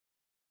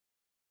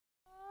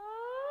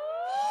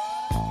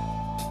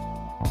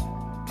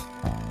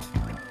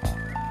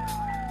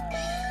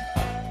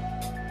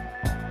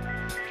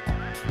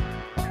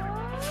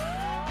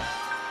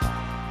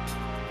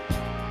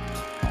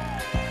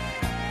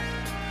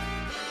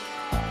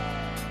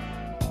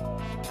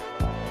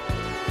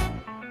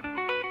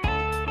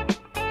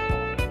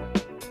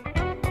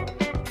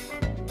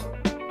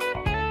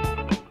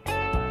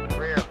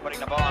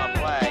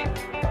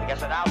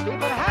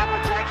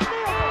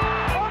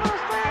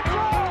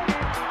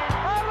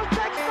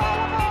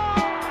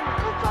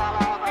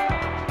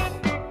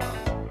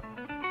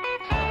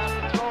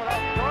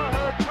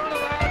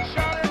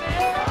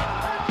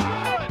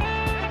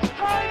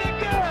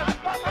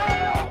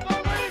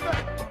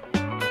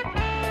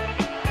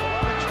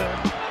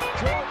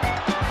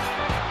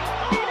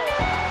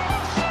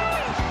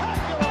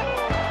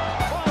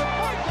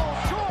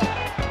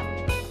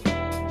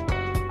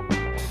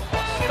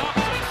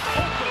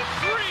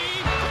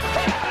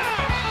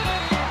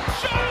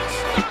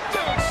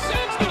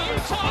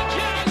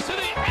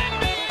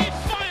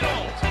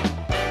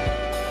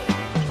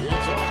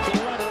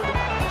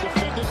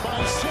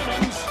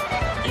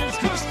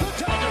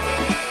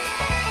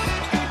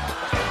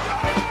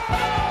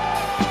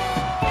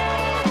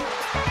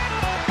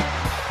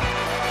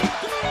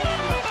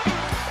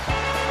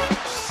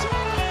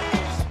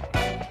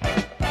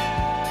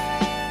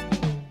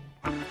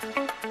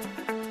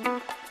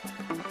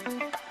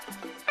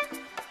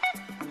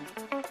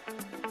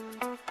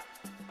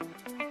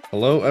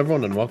Hello,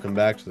 everyone, and welcome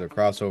back to the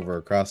Crossover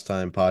Across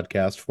Time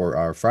podcast for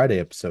our Friday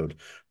episode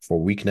for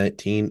Week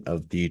 19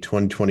 of the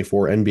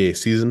 2024 NBA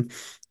season.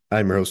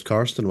 I'm your host,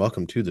 Karston.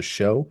 Welcome to the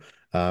show,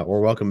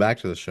 or welcome back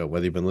to the show,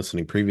 whether you've been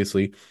listening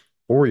previously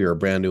or you're a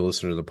brand new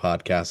listener to the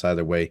podcast.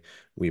 Either way,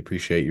 we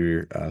appreciate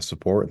your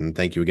support and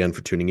thank you again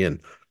for tuning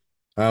in.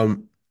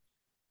 Um,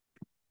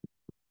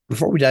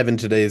 Before we dive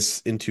into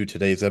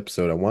today's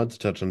episode, I wanted to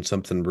touch on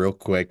something real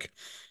quick.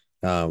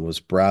 Was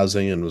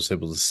browsing and was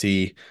able to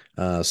see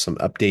some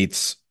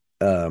updates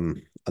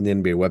on the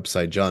NBA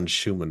website. John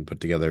Schumann put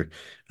together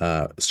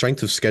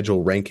strength of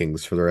schedule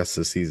rankings for the rest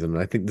of the season.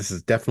 And I think this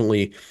is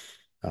definitely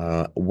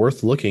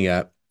worth looking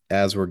at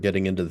as we're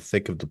getting into the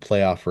thick of the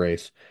playoff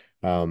race.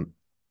 Um,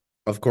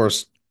 of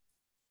course,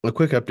 a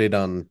quick update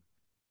on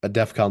a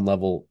DEF CON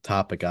level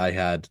topic I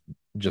had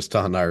just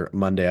on our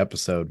Monday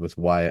episode with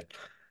Wyatt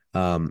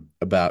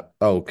about,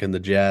 oh, can the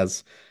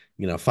Jazz,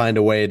 find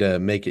a way to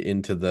make it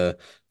into the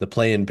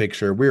play-in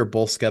picture? We were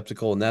both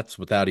skeptical, and that's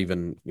without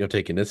even,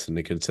 taking this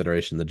into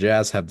consideration. The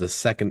Jazz have the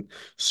second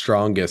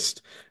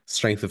strongest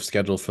strength of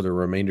schedule for the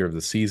remainder of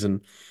the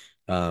season.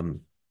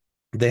 Um,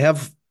 they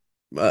have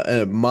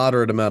a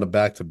moderate amount of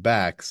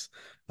back-to-backs,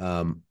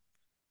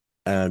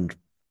 and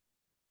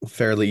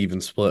fairly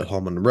even split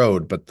home and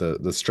road, but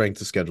the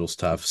strength of schedule is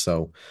tough.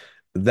 So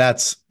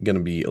that's going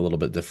to be a little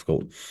bit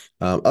difficult.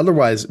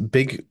 Otherwise,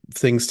 big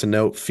things to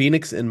note: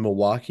 Phoenix and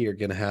Milwaukee are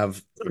going to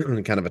have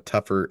kind of a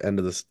tougher end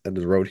of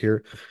the road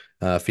here.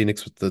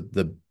 Phoenix with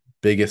the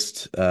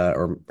biggest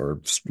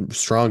or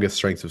strongest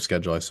strength of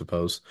schedule, I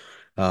suppose.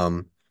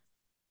 Um,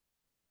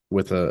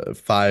 with a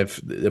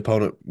five the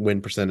opponent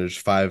win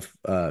percentage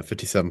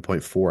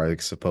 57.4, I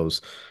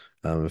suppose.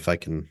 If I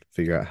can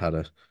figure out how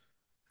to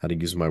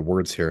use my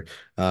words here.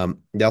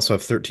 They also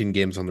have 13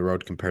 games on the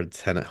road compared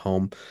to 10 at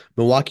home.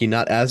 Milwaukee,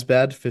 not as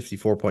bad,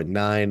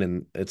 54.9,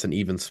 and it's an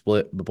even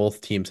split, but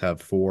both teams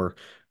have four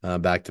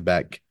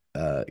back-to-back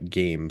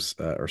games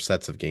or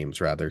sets of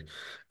games, rather.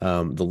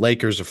 The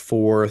Lakers are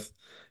fourth.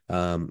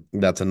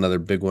 That's another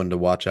big one to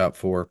watch out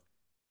for.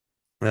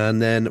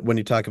 And then when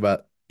you talk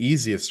about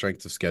easiest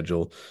strength of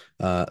schedule,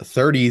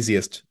 third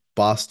easiest,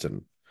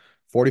 Boston,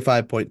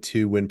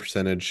 45.2 win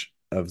percentage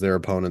of their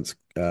opponents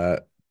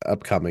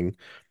upcoming,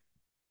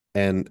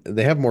 and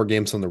they have more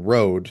games on the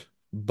road,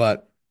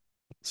 but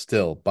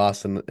still,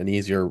 Boston an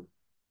easier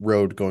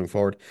road going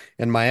forward,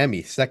 and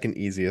Miami second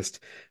easiest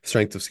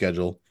strength of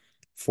schedule,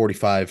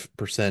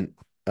 45%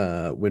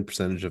 win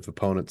percentage of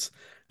opponents,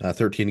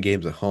 13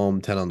 games at home,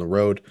 10 on the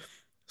road.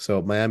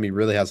 So Miami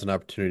really has an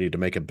opportunity to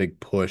make a big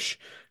push.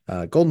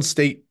 Golden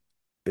State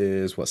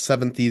is what,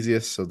 seventh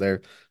easiest, so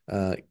they're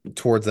uh,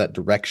 towards that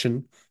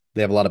direction.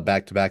 They have a lot of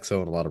back-to-backs though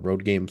and a lot of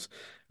road games.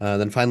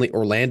 Then finally,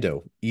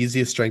 Orlando,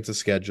 easiest strength of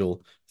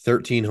schedule,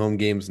 13 home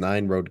games,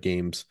 9 road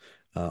games,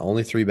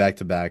 only 3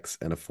 back-to-backs,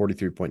 and a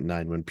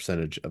 43.9 win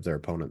percentage of their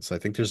opponents. So I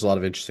think there's a lot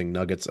of interesting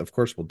nuggets. Of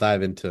course, we'll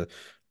dive into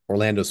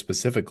Orlando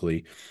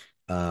specifically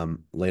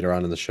later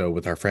on in the show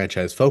with our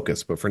franchise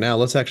focus. But for now,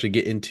 let's actually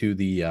get into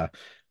the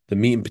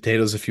meat and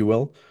potatoes, if you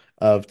will,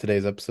 of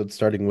today's episode,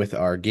 starting with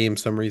our game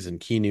summaries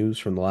and key news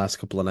from the last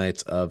couple of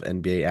nights of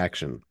NBA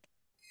action.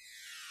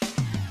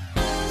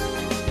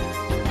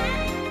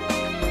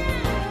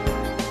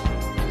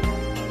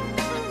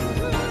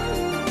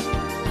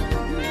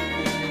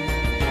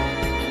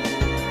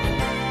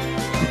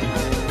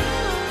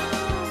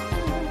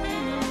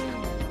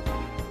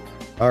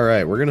 All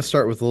right, we're going to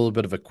start with a little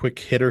bit of a quick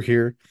hitter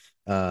here.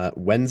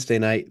 Wednesday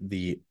night,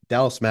 the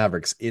Dallas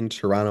Mavericks in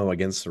Toronto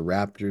against the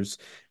Raptors,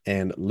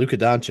 and Luka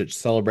Doncic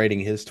celebrating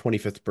his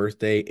 25th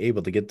birthday,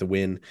 able to get the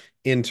win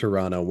in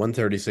Toronto,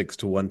 136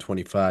 to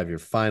 125, your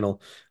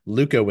final.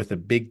 Luka with a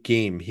big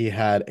game. He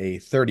had a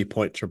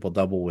 30-point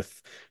triple-double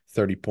with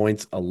 30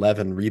 points,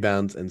 11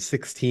 rebounds, and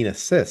 16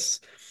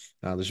 assists.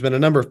 There's been a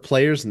number of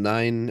players, 8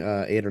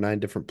 or 9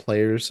 different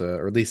players,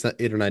 or at least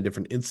 8 or 9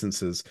 different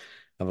instances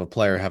of a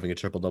player having a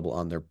triple-double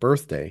on their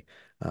birthday.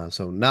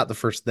 So not the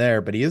first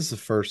there, but he is the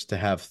first to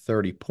have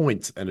 30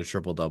 points and a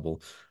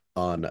triple-double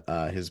on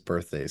his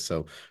birthday.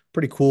 So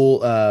pretty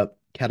cool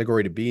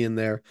category to be in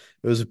there.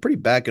 It was a pretty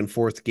back and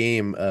forth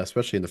game,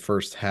 especially in the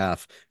first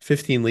half.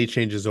 15 lead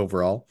changes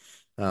overall.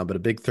 But a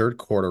big third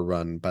quarter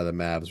run by the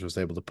Mavs was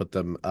able to put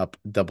them up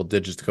double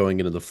digits going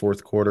into the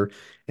fourth quarter.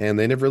 And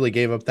they never really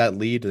gave up that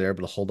lead. They were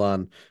able to hold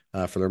on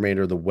for the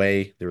remainder of the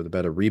way. They were the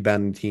better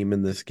rebounding team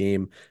in this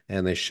game,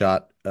 and they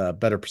shot a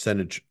better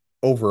percentage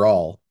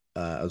overall,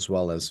 as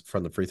well as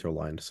from the free throw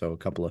line. So a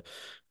couple of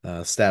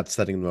stats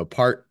setting them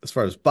apart. As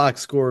far as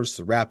box scores,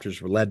 the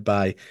Raptors were led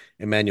by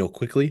Emmanuel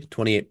Quickley,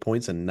 28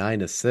 points and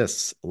 9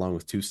 assists, along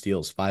with 2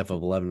 steals, 5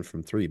 of 11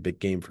 from 3. Big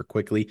game for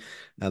Quickley.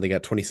 They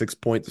got 26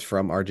 points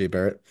from RJ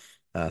Barrett,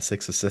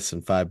 6 assists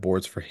and 5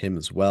 boards for him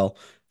as well,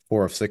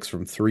 4 of 6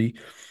 from 3.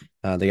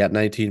 They got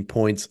 19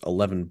 points,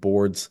 11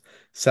 boards,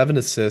 7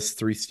 assists,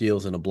 3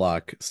 steals, and a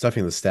block.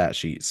 Stuffing the stat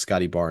sheet.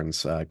 Scotty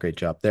Barnes, great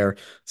job there.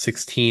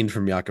 16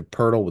 from Jakob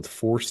Poeltl with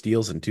 4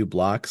 steals and 2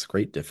 blocks.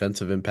 Great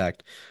defensive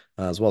impact,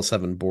 as well as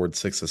 7 boards,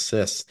 6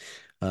 assists.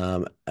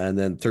 And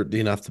then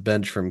 13 off the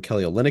bench from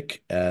Kelly Olynyk,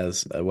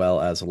 as well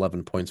as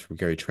 11 points from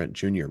Gary Trent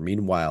Jr.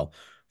 Meanwhile,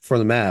 for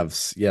the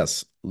Mavs,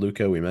 yes,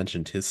 Luka, we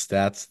mentioned his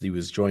stats. He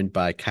was joined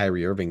by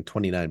Kyrie Irving,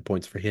 29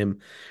 points for him,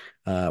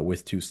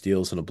 with two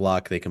steals and a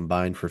block. They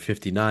combined for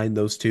 59,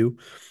 those two.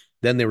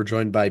 Then they were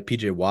joined by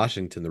PJ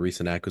Washington, the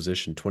recent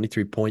acquisition,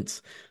 23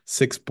 points,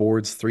 six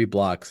boards, three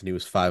blocks, and he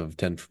was 5 of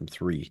 10 from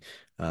three.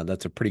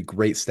 That's a pretty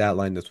great stat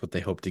line. That's what they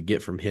hope to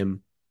get from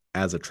him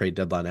as a trade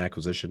deadline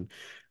acquisition.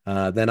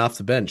 Then off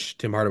the bench,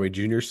 Tim Hardaway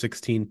Jr.,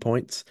 16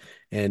 points,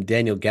 and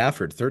Daniel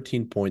Gafford,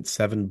 13 points,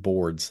 seven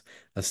boards,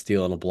 a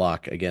steal, and a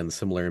block. Again,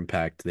 similar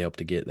impact. They hope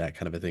to get that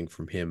kind of a thing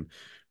from him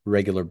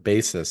regular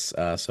basis.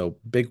 So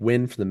big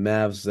win for the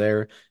Mavs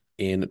there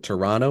in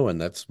Toronto,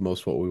 and that's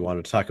most what we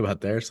wanted to talk about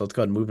there. So let's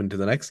go ahead and move into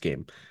the next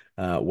game.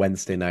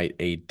 Wednesday night,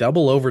 a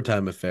double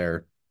overtime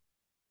affair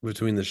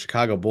between the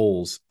Chicago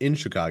Bulls in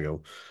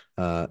Chicago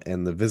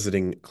and the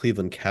visiting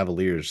Cleveland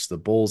Cavaliers. The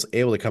Bulls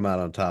able to come out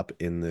on top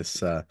in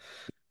this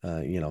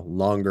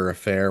longer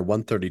affair,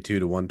 132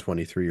 to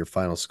 123, your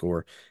final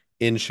score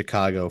in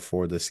Chicago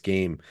for this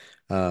game.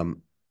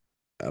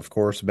 Of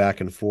course,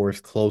 back and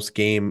forth, close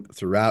game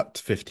throughout,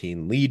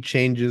 15 lead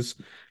changes.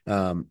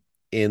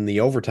 In the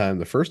overtime,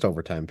 the first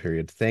overtime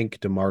period, thank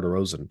DeMar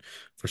DeRozan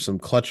for some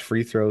clutch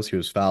free throws. He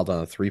was fouled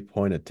on a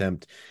three-point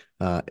attempt,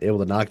 able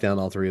to knock down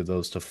all three of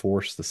those to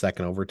force the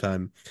second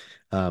overtime.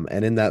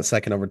 And in that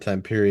second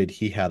overtime period,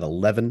 he had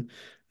 11,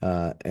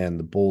 and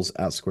the Bulls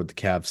outscored the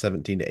Cavs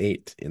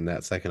 17-8 in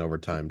that second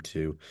overtime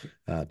to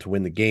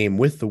win the game.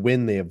 With the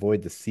win, they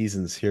avoid the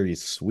season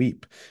series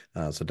sweep.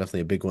 So definitely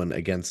a big one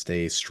against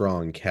a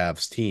strong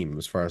Cavs team.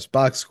 As far as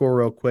box score,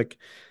 real quick,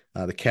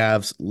 the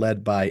Cavs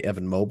led by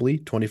Evan Mobley,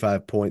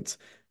 25 points,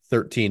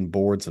 13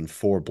 boards, and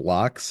four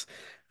blocks.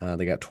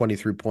 They got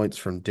 23 points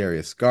from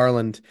Darius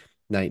Garland,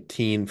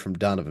 19 from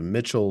Donovan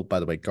Mitchell. By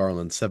the way,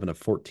 Garland, 7 of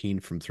 14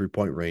 from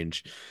three-point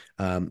range.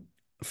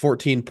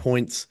 14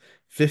 points,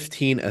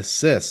 15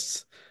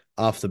 assists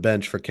off the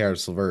bench for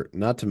Caris LeVert,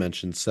 not to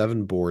mention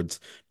seven boards,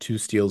 two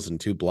steals, and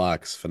two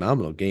blocks.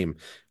 Phenomenal game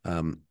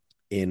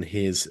in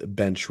his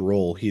bench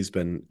role. He's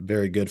been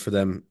very good for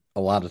them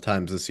a lot of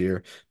times this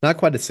year. Not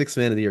quite a six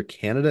man of the year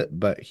candidate,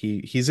 but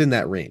he's in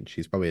that range.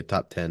 He's probably a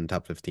top 10,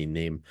 top 15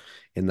 name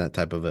in that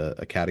type of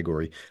a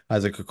category.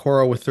 Isaac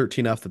Okoro with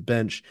 13 off the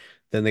bench.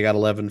 Then they got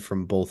 11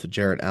 from both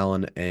Jarrett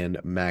Allen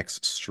and Max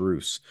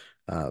Strus.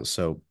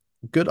 So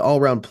good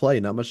all-around play.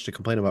 Not much to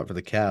complain about for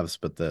the Cavs,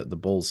 but the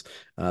Bulls,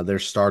 their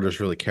starters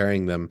really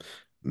carrying them.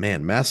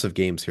 Man, massive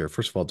games here.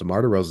 First of all,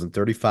 DeMar DeRozan,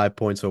 35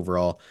 points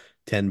overall,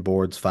 10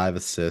 boards, five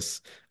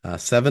assists,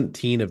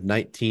 17 of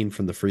 19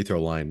 from the free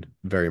throw line.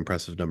 Very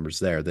impressive numbers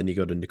there. Then you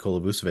go to Nikola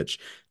Vucevic,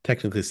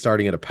 technically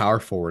starting at a power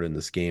forward in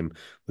this game.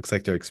 Looks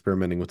like they're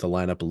experimenting with the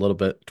lineup a little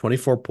bit.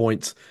 24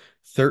 points,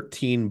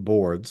 13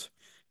 boards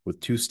with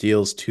two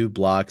steals, two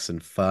blocks,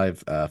 and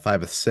five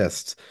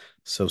assists.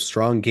 So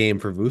strong game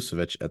for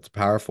Vucevic at the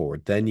power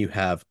forward. Then you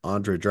have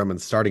Andre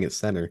Drummond starting at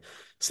center,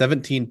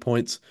 17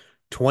 points,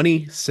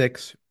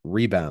 26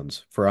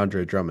 rebounds for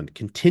Andre Drummond.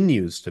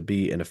 Continues to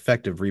be an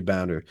effective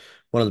rebounder,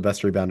 one of the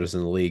best rebounders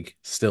in the league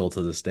still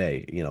to this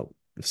day.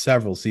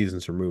 Several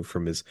seasons removed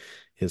from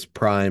his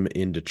prime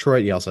in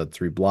Detroit. He also had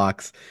three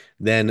blocks.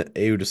 Then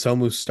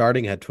Eudosomu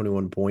starting had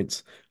 21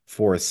 points,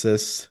 four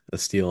assists, a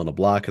steal, and a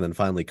block. And then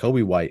finally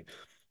Kobe White,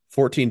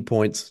 14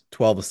 points,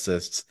 12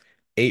 assists,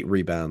 eight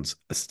rebounds,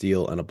 a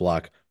steal, and a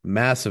block.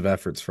 Massive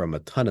efforts from a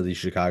ton of these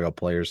Chicago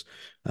players.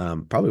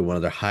 Probably one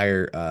of their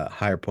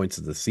higher points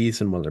of the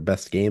season, one of their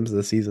best games of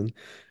the season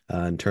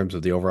in terms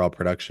of the overall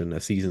production. A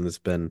season that's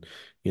been,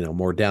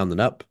 more down than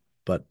up,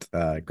 but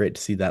great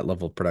to see that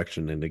level of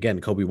production. And again,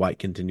 Kobe White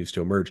continues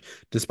to emerge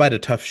despite a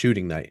tough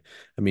shooting night.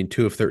 I mean,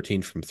 2 of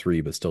 13 from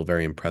three, but still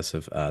very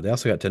impressive. They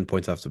also got 10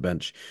 points off the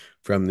bench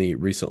from the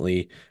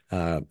recently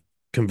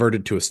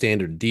converted to a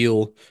standard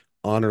deal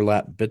Honor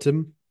Lap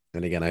Bittim.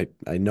 And again,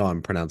 I know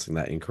I'm pronouncing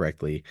that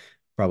incorrectly,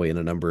 probably in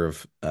a number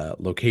of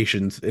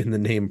locations in the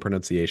name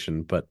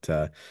pronunciation, but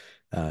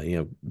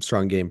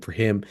strong game for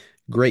him.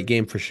 Great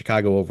game for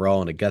Chicago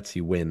overall and a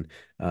gutsy win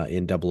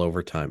in double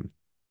overtime.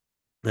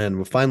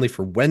 And finally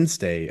for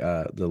Wednesday,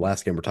 the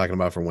last game we're talking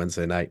about for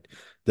Wednesday night,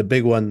 the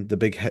big one, the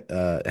big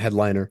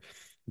headliner,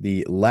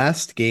 the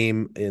last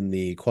game in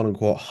the quote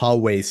unquote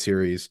hallway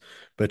series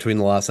between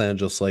the Los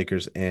Angeles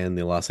Lakers and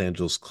the Los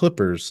Angeles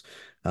Clippers.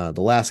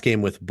 The last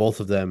game with both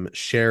of them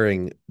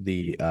sharing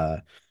the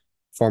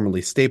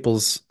formerly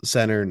Staples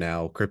Center,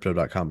 now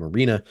Crypto.com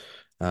Arena.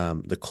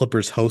 The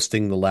Clippers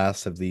hosting the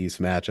last of these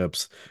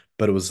matchups,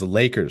 but it was the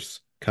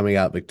Lakers coming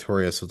out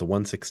victorious with a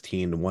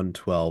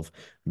 116-112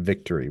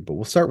 victory. But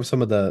we'll start with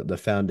some of the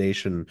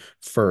foundation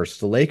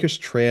first. The Lakers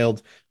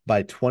trailed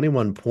by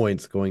 21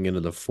 points going into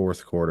the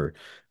fourth quarter.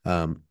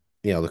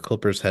 The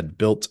Clippers had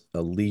built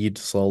a lead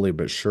slowly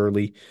but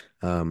surely.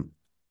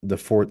 The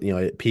fourth,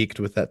 it peaked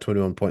with that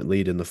 21-point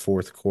lead in the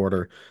fourth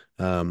quarter.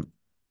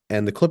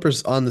 And the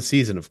Clippers on the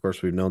season, of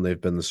course, we've known they've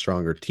been the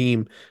stronger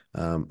team,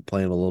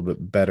 playing a little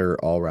bit better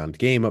all-around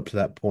game up to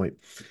that point.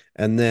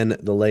 And then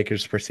the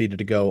Lakers proceeded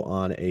to go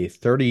on a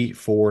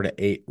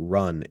 34-8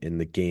 run in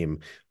the game.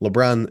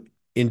 LeBron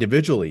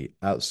individually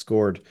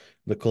outscored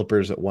the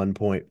Clippers at one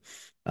point,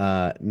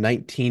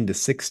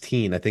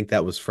 19-16. I think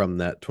that was from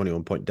that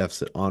 21-point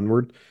deficit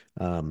onward.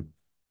 Um,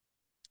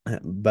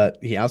 but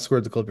he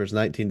outscored the Clippers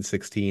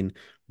 19-16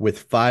 with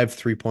 5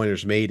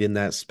 3-pointers made in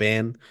that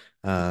span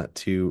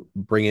to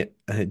bring it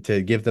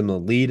to give them the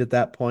lead at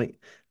that point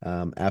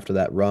after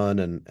that run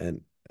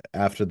and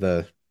after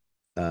the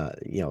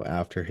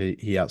after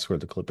he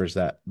outscored the Clippers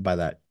that by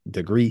that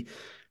degree.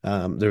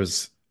 There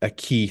was a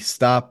key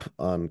stop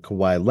on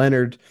Kawhi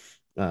Leonard.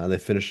 They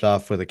finished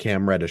off with a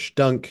Cam Reddish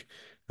dunk.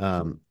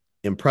 Um,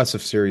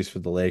 Impressive series for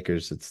the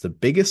Lakers. It's the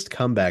biggest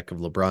comeback of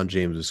LeBron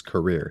James's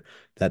career,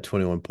 that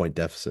 21-point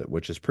deficit,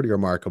 which is pretty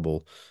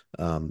remarkable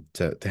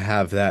to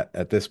have that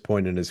at this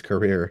point in his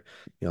career.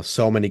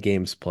 So many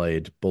games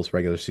played, both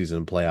regular season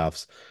and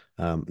playoffs.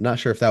 Not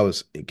sure if that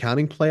was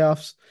counting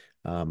playoffs,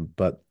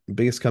 but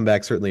biggest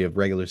comeback certainly of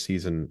regular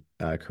season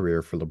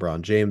career for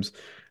LeBron James.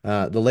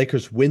 The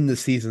Lakers win the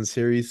season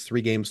series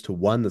 3 games to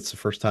 1. That's the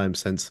first time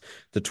since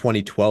the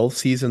 2012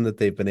 season that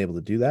they've been able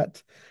to do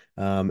that.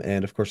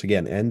 And of course,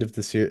 again, end of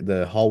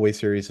the hallway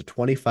series, a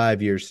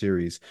 25-year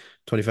series.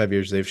 25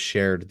 years they've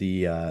shared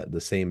the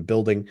same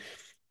building.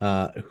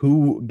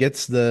 Who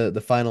gets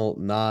the final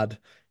nod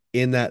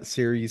in that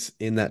series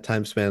in that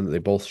time span that they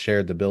both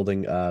shared the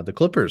building? The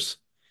Clippers.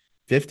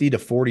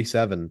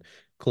 50-47,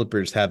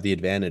 Clippers have the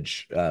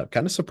advantage.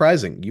 Kind of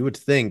surprising. You would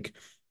think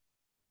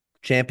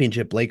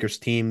championship Lakers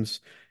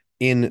teams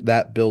in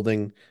that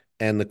building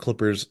and the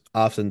Clippers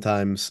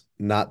oftentimes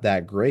not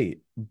that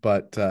great,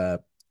 but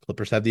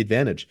Clippers have the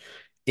advantage.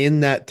 In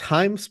that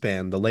time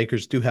span, the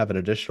Lakers do have an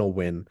additional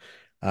win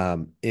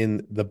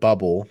in the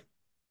bubble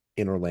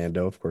in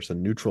Orlando, of course, a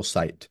neutral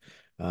site.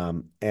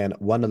 And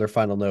one other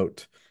final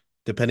note,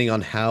 depending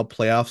on how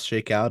playoffs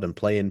shake out and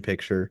play in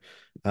picture,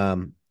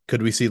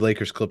 could we see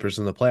Lakers Clippers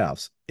in the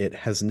playoffs? It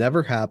has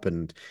never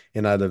happened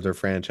in either of their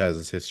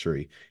franchises'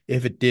 history.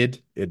 If it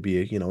did, it'd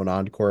be an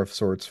encore of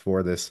sorts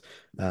for this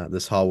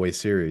hallway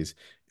series.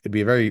 It'd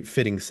be a very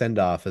fitting send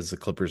off as the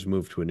Clippers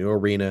move to a new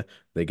arena.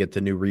 They get the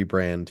new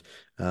rebrand.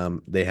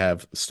 They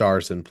have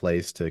stars in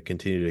place to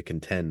continue to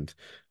contend.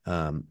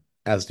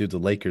 As do the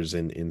Lakers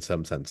in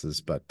some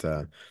senses, but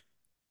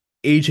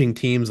aging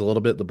teams a little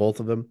bit, the both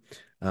of them.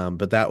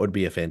 But that would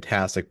be a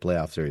fantastic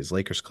playoff series.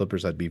 Lakers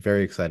Clippers, I'd be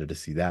very excited to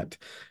see that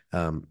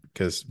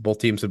because both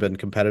teams have been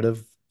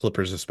competitive.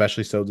 Clippers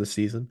especially so this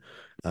season.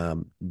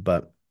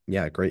 But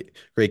yeah, great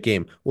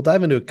game. We'll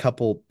dive into a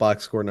couple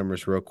box score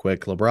numbers real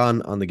quick.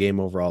 LeBron on the game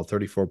overall,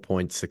 34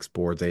 points, 6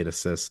 boards, 8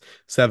 assists,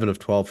 7 of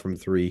 12 from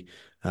three,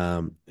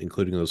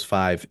 including those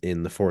 5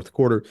 in the fourth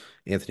quarter.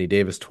 Anthony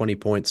Davis, 20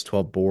 points,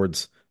 12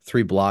 boards,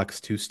 3 blocks,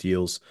 2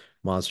 steals,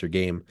 monster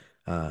game.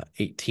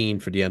 18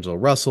 for D'Angelo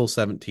Russell,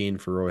 17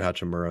 for Roy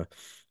Hachimura.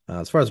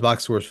 As far as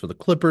box scores for the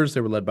Clippers,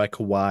 they were led by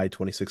Kawhi,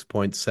 26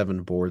 points,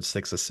 7 boards,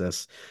 6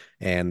 assists,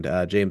 and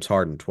James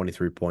Harden,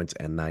 23 points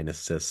and 9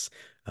 assists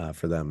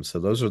for them. So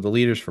those are the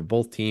leaders for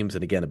both teams.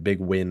 And again, a big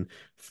win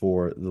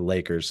for the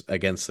Lakers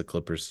against the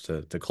Clippers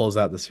to close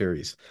out the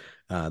series,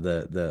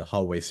 the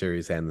hallway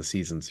series and the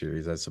season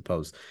series, I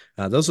suppose.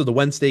 Those are the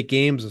Wednesday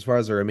games. As far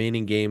as the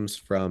remaining games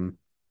from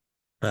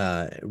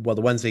the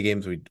Wednesday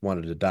games we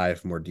wanted to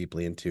dive more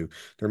deeply into.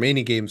 The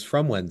remaining games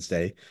from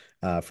Wednesday,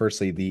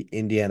 firstly, the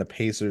Indiana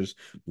Pacers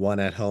won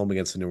at home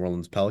against the New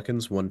Orleans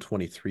Pelicans,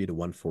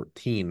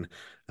 123-114.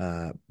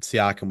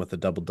 Siakam with a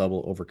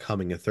double-double,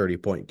 overcoming a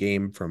 30-point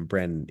game from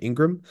Brandon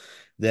Ingram.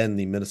 Then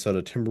the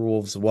Minnesota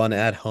Timberwolves won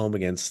at home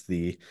against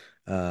the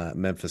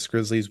Memphis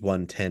Grizzlies,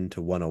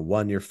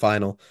 110-101, your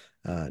final.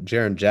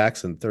 Jaren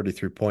Jackson,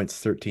 33 points,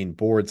 13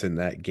 boards in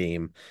that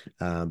game.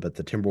 But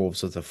the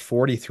Timberwolves with a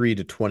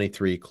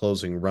 43-23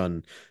 closing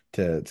run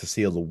to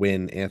seal the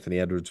win. Anthony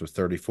Edwards with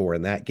 34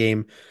 in that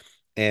game.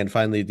 And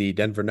finally, the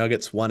Denver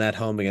Nuggets won at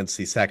home against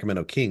the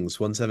Sacramento Kings,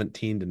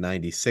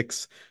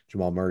 117-96.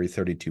 Jamal Murray,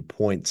 32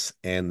 points.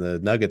 And the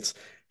Nuggets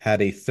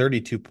had a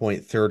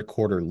 32-point third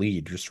quarter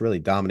lead, just really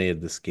dominated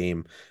this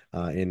game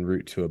en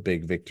route to a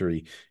big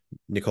victory.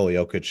 Nikola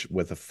Jokic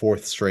with a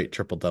 4th straight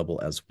triple-double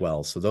as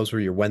well. So those were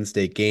your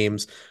Wednesday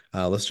games.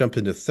 Let's jump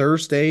into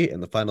Thursday,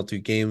 and the final 2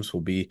 games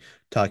we'll be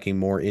talking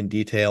more in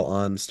detail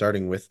on,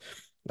 starting with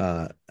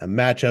a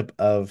matchup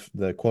of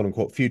the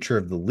quote-unquote future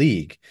of the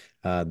league.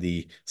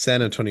 The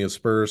San Antonio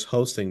Spurs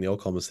hosting the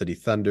Oklahoma City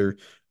Thunder.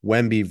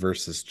 Wemby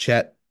versus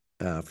Chet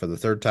for the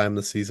 3rd time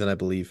this season, I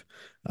believe.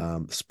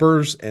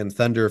 Spurs and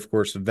Thunder, of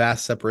course,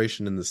 vast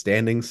separation in the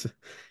standings.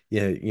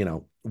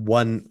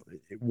 One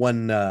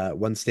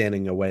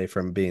standing away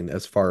from being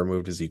as far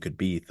removed as you could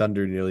be.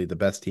 Thunder nearly the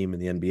best team in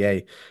the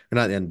NBA, or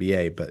not the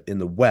NBA, but in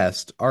the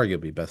West,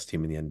 arguably best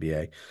team in the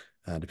NBA,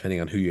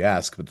 depending on who you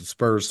ask. But the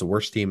Spurs, the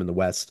worst team in the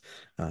West.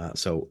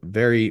 So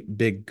very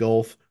big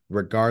gulf.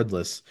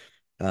 Regardless,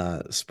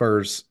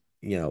 Spurs,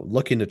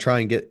 looking to try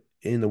and get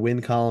in the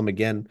win column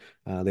again.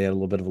 They had a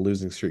little bit of a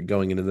losing streak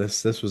going into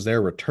this. This was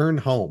their return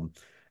home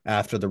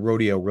after the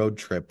rodeo road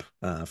trip.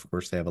 Of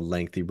course, they have a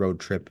lengthy road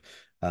trip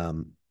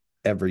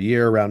every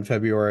year around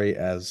February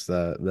as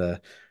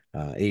the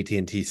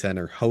AT&T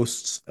Center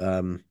hosts.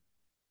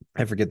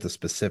 I forget the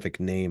specific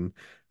name.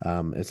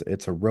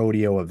 It's a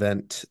rodeo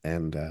event,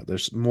 and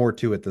there's more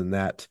to it than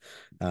that.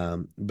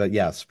 But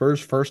yeah, Spurs'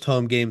 first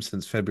home game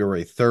since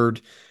February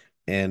 3rd,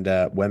 and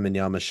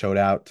Wembanyama showed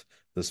out.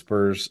 The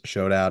Spurs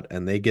showed out,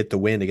 and they get the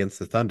win against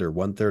the Thunder,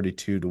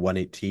 132 to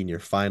 118, your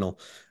final.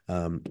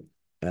 Um,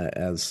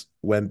 as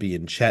Wemby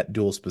and Chet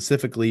duel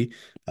specifically,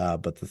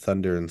 but the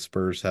Thunder and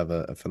Spurs have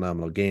a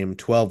phenomenal game.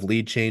 12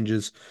 lead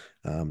changes.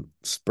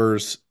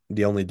 Spurs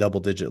the only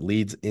double-digit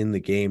leads in the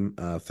game,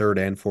 third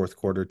and fourth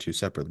quarter, two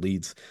separate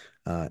leads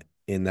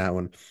in that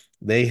one.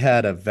 They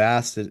had a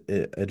vast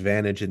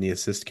advantage in the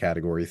assist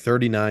category,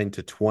 39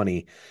 to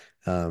 20.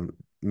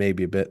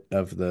 Maybe a bit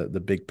of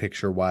the big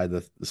picture why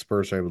the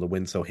Spurs are able to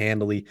win so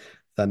handily.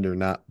 Thunder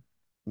not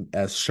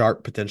as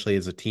sharp potentially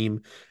as a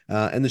team.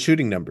 And the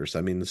shooting numbers.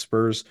 I mean, the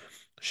Spurs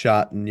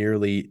shot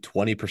nearly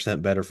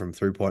 20% better from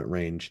 3-point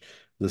range.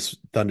 This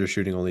Thunder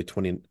shooting only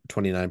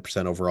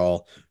 29%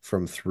 overall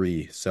from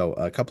three. So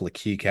a couple of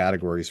key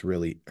categories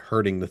really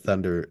hurting the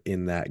Thunder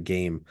in that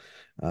game.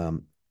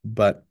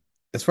 But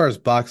as far as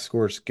box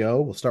scores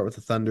go, we'll start with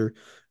the Thunder.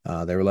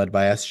 They were led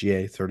by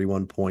SGA,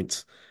 31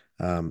 points,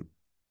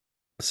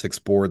 6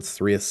 boards,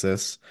 3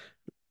 assists.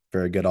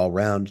 Very good all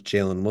round.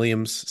 Jalen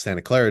Williams,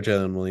 Santa Clara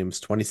Jalen Williams,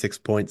 26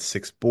 points,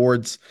 6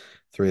 boards,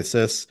 3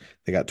 assists.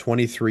 They got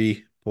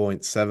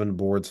 23.7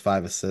 boards,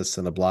 5 assists,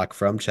 and a block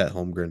from Chet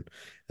Holmgren,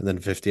 and then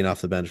 15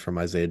 off the bench from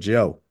Isaiah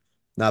Joe.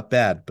 Not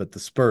bad, but the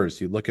Spurs,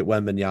 you look at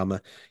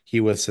Wembanyama, he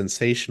was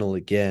sensational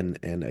again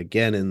and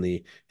again in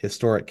the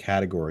historic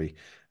category.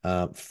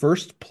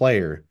 First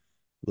player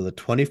with a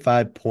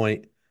 25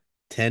 point,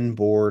 10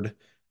 board,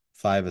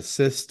 5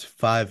 assist,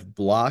 5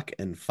 block,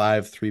 and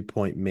 5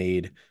 3-point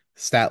made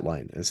stat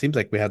line. It seems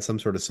like we had some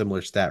sort of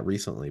similar stat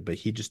recently, but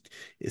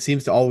it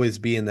seems to always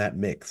be in that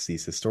mix,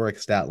 these historic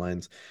stat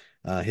lines.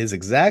 His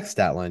exact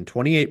stat line,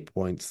 28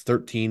 points,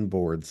 13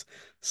 boards,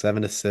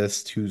 7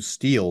 assists, 2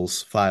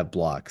 steals, 5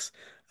 blocks,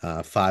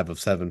 5 of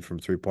 7 from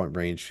 3-point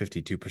range,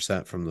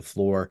 52% from the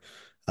floor.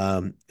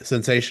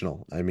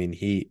 Sensational. I mean,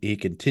 he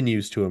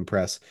continues to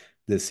impress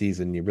this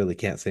season. You really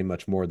can't say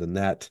much more than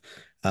that.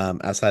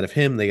 Outside of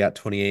him, they got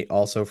 28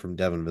 also from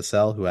Devin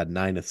Vassell, who had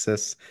 9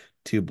 assists,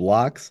 2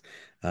 blocks.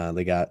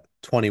 They got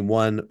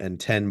 21 and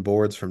 10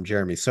 boards from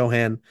Jeremy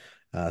Sohan,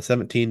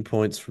 17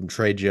 points from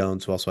Trey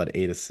Jones, who also had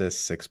 8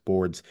 assists, 6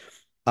 boards.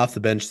 Off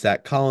the bench,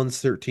 Zach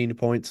Collins, 13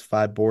 points,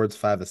 5 boards,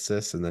 5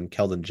 assists, and then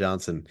Keldon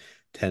Johnson,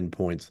 10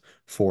 points,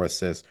 4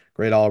 assists.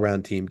 Great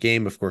all-around team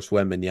game. Of course,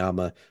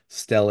 Wembanyama,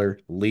 stellar,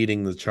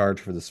 leading the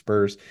charge for the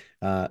Spurs.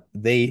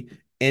 They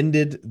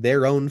ended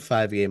their own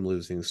 5-game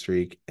losing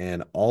streak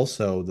and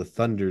also the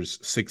Thunder's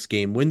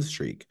 6-game win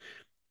streak.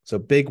 So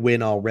big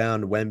win all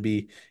round.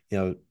 Wemby,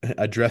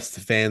 addressed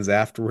the fans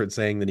afterwards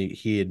saying that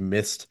he had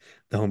missed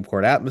the home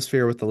court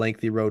atmosphere with the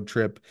lengthy road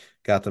trip,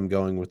 got them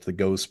going with the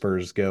Go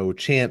Spurs Go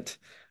chant.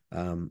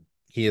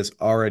 He is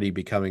already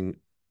becoming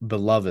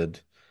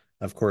beloved.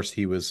 Of course,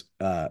 he was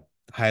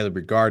highly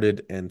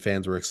regarded and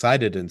fans were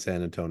excited in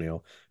San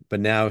Antonio, but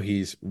now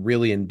he's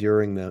really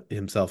endearing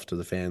himself to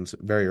the fans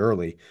very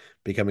early,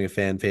 becoming a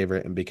fan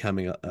favorite and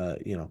becoming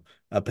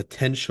a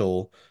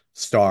potential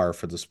star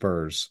for the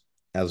Spurs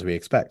as we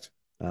expect.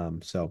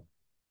 So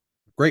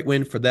great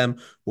win for them.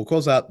 We'll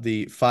close out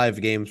the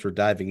 5 games we're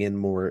diving in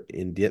more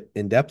in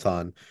depth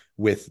on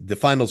with the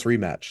finals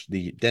rematch.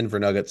 The Denver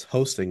Nuggets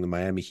hosting the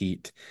Miami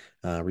Heat,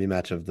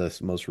 rematch of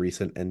this most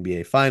recent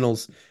NBA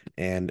Finals.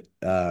 And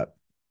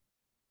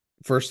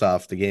first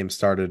off, the game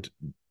started.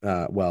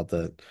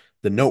 The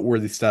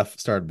noteworthy stuff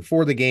started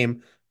before the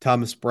game.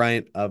 Thomas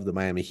Bryant of the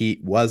Miami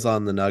Heat was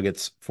on the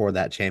Nuggets for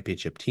that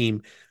championship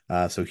team.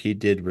 So he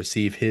did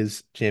receive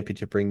his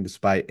championship ring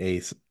despite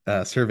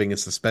serving a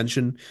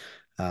suspension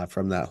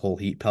from that whole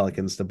Heat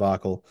Pelicans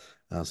debacle.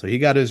 So he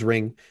got his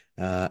ring.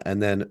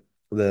 And then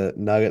the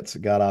Nuggets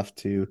got off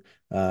to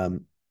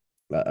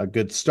a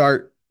good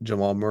start.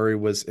 Jamal Murray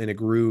was in a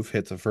groove,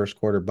 hits a first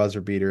quarter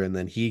buzzer beater, and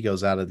then he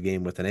goes out of the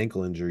game with an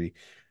ankle injury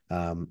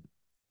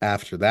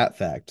after that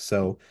fact.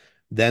 So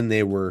then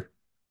they were,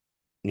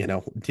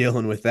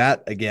 dealing with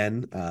that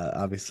again.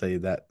 Obviously,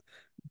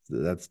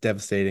 that's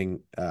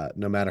devastating,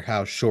 no matter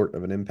how short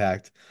of an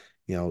impact.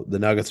 The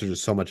Nuggets are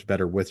just so much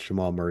better with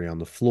Jamal Murray on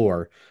the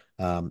floor.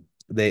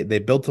 They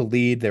built a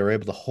lead. They were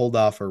able to hold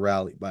off a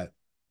rally by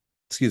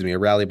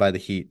the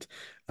Heat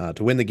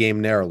to win the game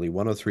narrowly,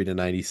 103 to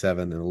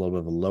 97, and a little bit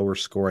of a lower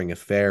scoring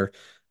affair.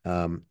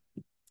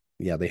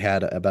 They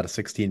had about a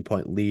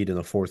 16-point lead in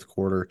the fourth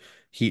quarter.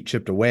 Heat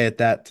chipped away at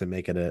that to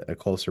make it a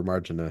closer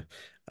margin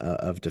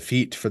of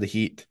defeat for the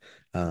Heat.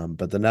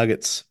 But the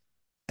Nuggets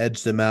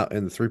edged them out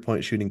in the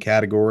 3-point shooting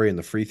category and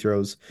the free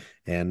throws.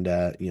 And,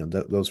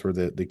 those were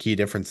the key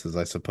differences,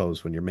 I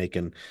suppose, when you're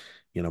making,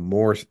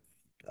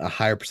 a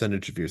higher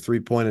percentage of your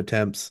 3-point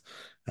attempts.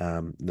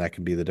 That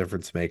can be the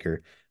difference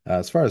maker.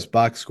 As far as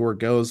box score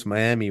goes,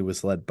 Miami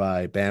was led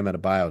by Bam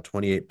Adebayo,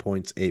 28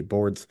 points, 8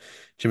 boards.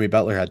 Jimmy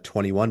Butler had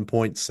 21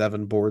 points,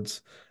 7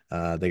 boards.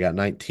 They got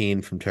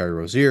 19 from Terry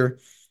Rozier,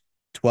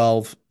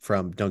 12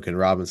 from Duncan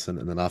Robinson,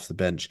 and then off the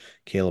bench,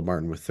 Caleb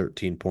Martin with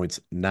 13 points,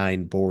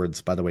 9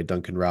 boards. By the way,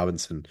 Duncan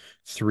Robinson,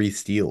 3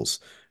 steals.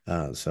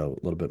 So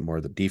a little bit more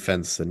of the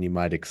defense than you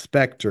might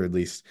expect, or at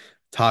least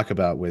talk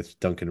about with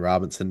Duncan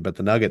Robinson. But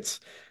the Nuggets,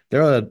 they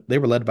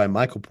were led by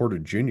Michael Porter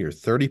Jr.,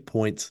 30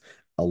 points,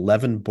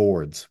 11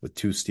 boards with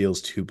 2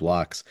 steals, 2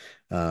 blocks.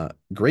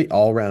 Great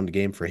all-round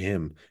game for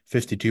him.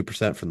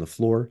 52% from the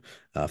floor,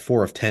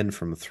 4 of 10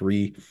 from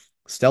three.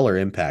 Stellar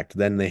impact.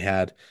 Then they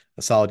had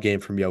a solid game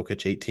from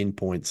Jokic, 18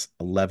 points,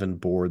 11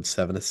 boards,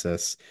 7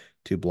 assists,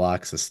 2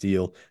 blocks, a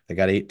steal. They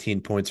got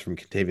 18 points from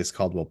Kentavious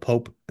Caldwell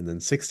Pope, and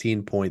then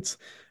 16 points,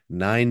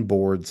 9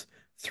 boards,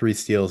 3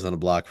 steals, and a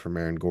block from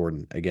Aaron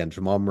Gordon. Again,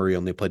 Jamal Murray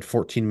only played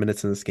 14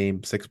 minutes in this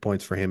game, 6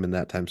 points for him in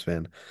that time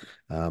span.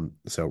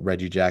 So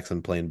Reggie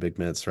Jackson playing big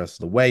minutes the rest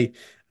of the way.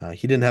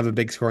 He didn't have a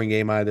big scoring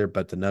game either,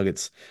 but the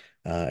Nuggets,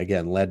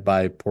 again, led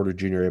by Porter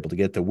Jr., able to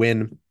get the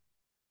win.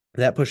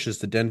 That pushes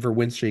the Denver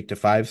win streak to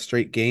 5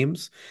 straight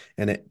games,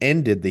 and it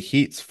ended the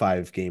Heat's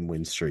 5 game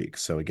win streak.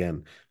 So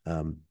again,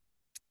 um,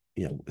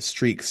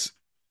 streaks,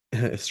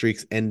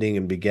 streaks ending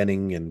and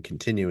beginning and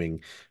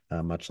continuing,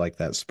 much like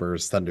that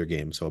Spurs Thunder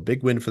game. So a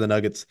big win for the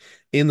Nuggets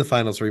in the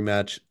finals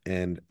rematch,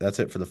 and that's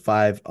it for the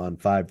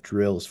 5-on-5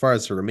 drill. As far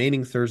as the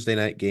remaining Thursday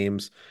night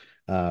games,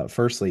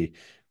 firstly,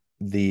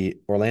 the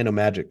Orlando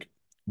Magic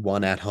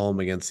won at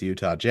home against the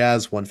Utah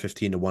Jazz,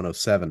 115 to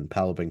 107.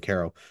 Paolo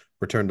Banchero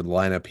returned to the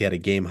lineup. He had a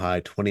game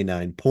high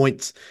 29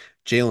 points.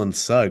 Jalen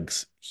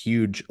Suggs,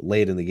 huge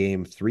late in the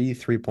game, 3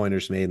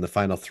 3-pointers made in the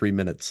final 3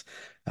 minutes.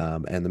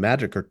 And the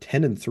Magic are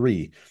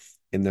 10-3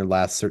 in their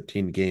last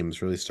 13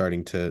 games, really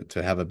starting to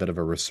have a bit of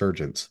a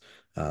resurgence.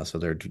 So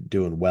they're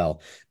doing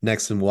well.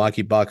 Next, the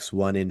Milwaukee Bucks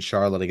won in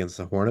Charlotte against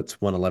the Hornets,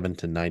 111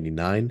 to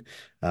 99.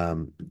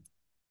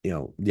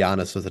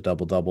 Giannis with a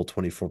double-double,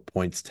 24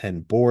 points,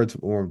 10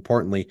 boards. More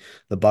importantly,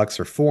 the Bucks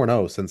are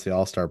 4-0 since the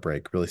All-Star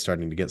break, really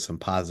starting to get some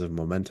positive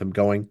momentum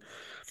going.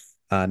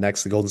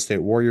 Next, the Golden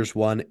State Warriors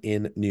won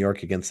in New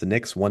York against the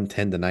Knicks,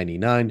 110 to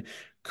 99.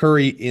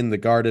 Curry in the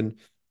Garden.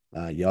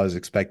 You always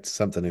expect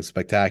something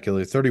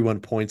spectacular.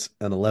 31 points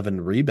and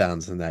 11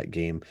 rebounds in that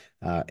game.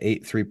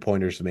 8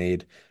 3-pointers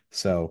made.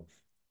 So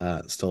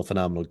still a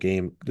phenomenal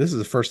game. This is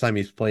the first time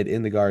he's played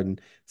in the Garden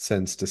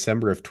since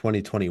December of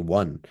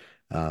 2021,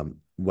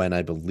 when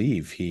I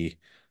believe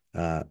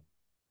uh,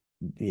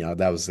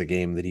 that was the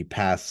game that he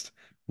passed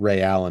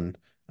Ray Allen,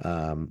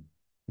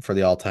 for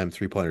the all-time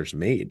 3-pointers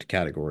made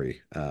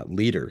category,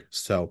 leader.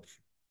 So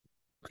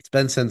it's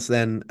been since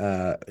then.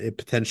 It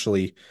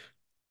potentially,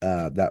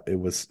 that it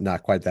was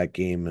not quite that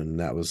game, and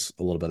that was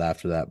a little bit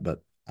after that,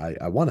 but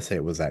I want to say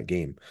it was that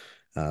game.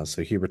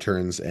 So he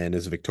returns and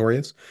is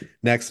victorious.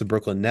 Next, the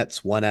Brooklyn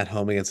Nets won at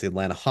home against the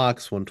Atlanta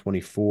Hawks,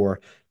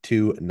 124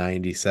 to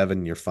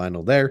 97, your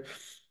final there.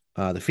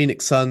 The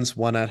Phoenix Suns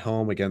won at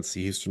home against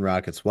the Houston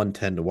Rockets,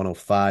 110 to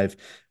 105.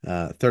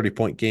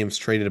 30-point games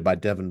traded by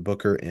Devin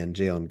Booker and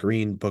Jalen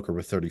Green. Booker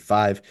with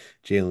 35,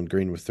 Jalen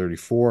Green with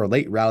 34. A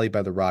late rally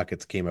by the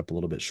Rockets came up a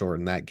little bit short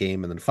in that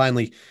game. And then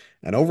finally,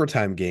 an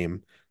overtime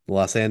game. The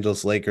Los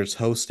Angeles Lakers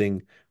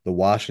hosting the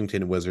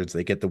Washington Wizards.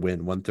 They get the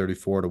win,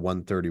 134 to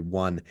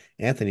 131.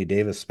 Anthony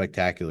Davis,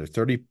 spectacular,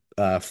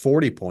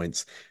 40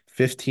 points,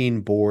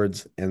 15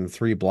 boards, and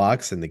 3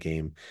 blocks in the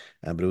game.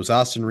 But it was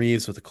Austin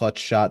Reeves with a clutch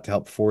shot to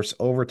help force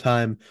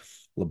overtime.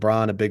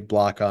 LeBron, a big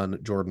block on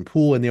Jordan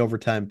Poole in the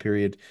overtime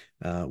period,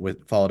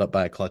 followed up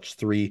by a clutch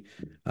three.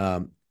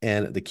 And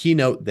the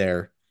keynote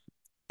there,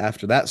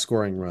 after that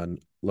scoring run,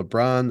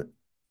 LeBron,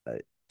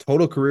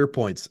 total career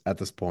points at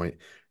this point,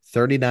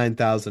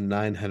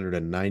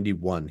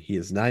 39,991. He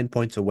is 9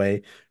 points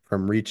away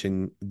from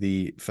reaching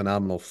the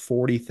phenomenal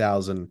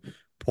 40,000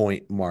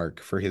 point mark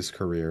for his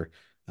career.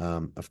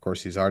 Of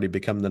course, he's already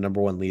become the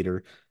number one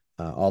leader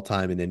all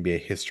time in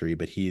NBA history,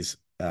 but he's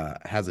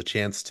has a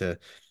chance to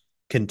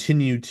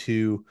continue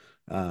to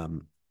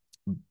um,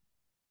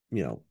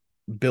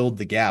 build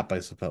the gap, I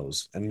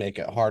suppose, and make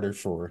it harder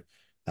for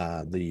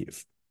the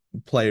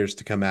players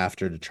to come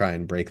after to try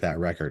and break that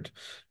record.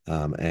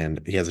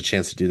 And he has a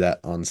chance to do that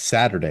on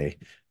Saturday.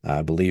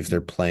 I believe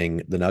they're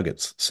playing the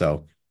Nuggets.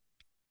 So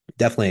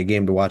definitely a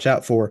game to watch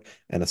out for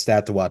and a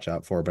stat to watch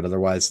out for. But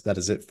otherwise, that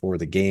is it for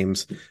the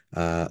games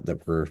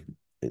that were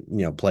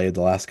played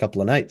the last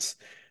couple of nights.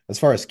 As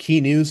far as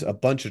key news, a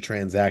bunch of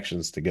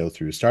transactions to go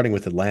through, starting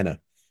with Atlanta.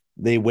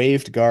 They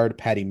waived guard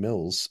Patty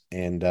Mills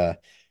and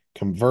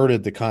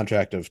converted the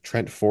contract of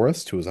Trent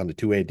Forrest, who was on the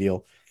two-way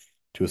deal,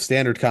 to a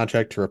standard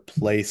contract to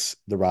replace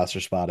the roster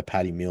spot of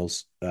Patty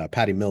Mills.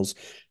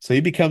 So he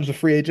becomes a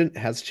free agent,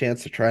 has a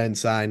chance to try and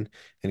sign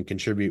and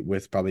contribute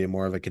with probably a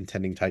more of a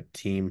contending type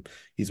team.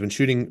 He's been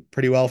shooting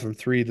pretty well from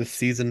three this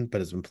season, but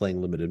has been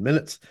playing limited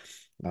minutes.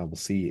 We'll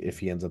see if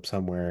he ends up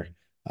somewhere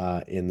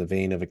in the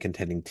vein of a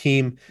contending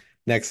team.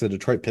 Next, the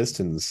Detroit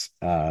Pistons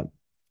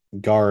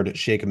guard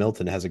Shake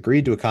Milton has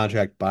agreed to a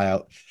contract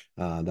buyout.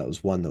 That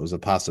was one that was a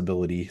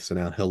possibility. So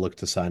now he'll look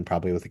to sign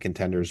probably with a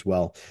contender as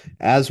well,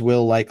 as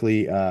will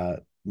likely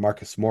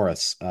Marcus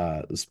Morris.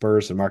 The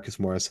Spurs and Marcus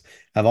Morris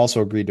have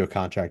also agreed to a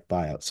contract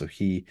buyout. So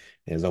he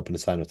is open to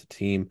sign with the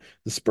team.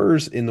 The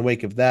Spurs, in the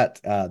wake of that,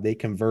 they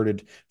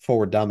converted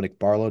forward Dominic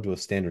Barlow to a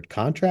standard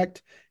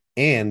contract,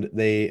 and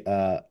they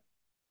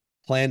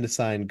plan to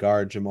sign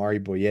guard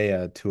Jamari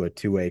Boyea to a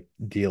two-way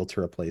deal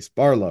to replace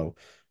Barlow,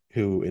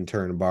 who in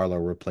turn Barlow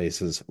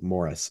replaces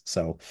Morris.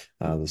 So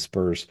the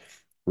Spurs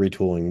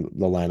retooling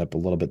the lineup a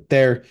little bit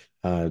there,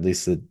 at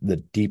least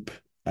the deep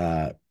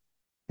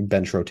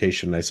bench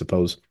rotation, I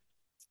suppose.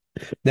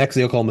 Next,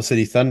 the Oklahoma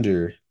City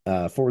Thunder.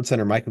 Forward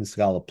center Mike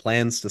Muscala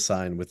plans to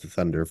sign with the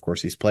Thunder. Of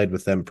course, he's played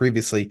with them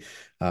previously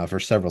for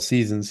several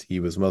seasons. He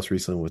was most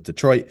recently with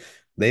Detroit.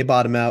 They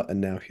bought him out, and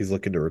now he's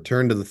looking to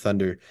return to the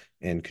Thunder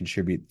and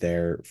contribute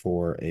there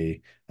for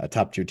a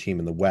top-tier team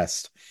in the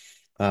West.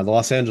 The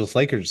Los Angeles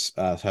Lakers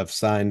have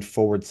signed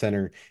forward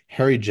center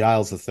Harry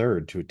Giles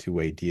III to a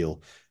two-way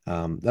deal.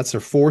 That's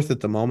their fourth at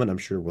the moment. I'm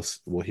sure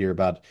we'll hear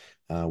about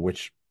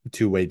which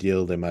two-way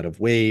deal they might have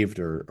waived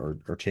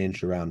or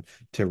changed around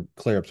to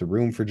clear up the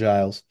room for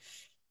Giles.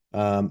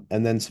 And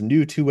then some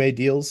new two-way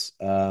deals,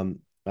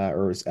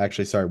 or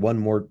actually, sorry, one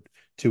more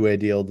two-way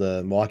deal.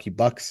 The Milwaukee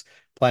Bucks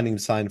planning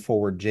to sign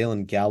forward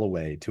Jalen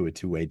Galloway to a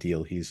two-way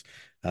deal. He's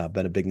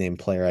been a big name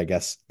player, I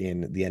guess,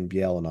 in the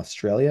NBL in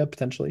Australia,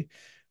 potentially.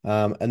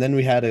 And then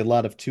we had a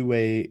lot of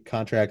two-way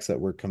contracts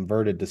that were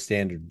converted to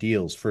standard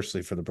deals.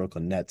 Firstly, for the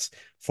Brooklyn Nets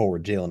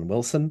forward Jalen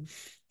Wilson,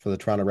 for the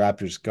Toronto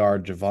Raptors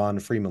guard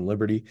Javon Freeman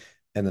Liberty,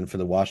 and then for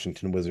the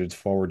Washington Wizards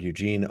forward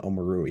Eugene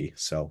Omoruyi.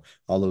 So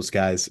all those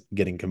guys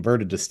getting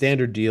converted to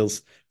standard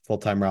deals,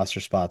 full-time roster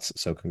spots.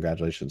 So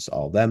congratulations to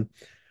all of them.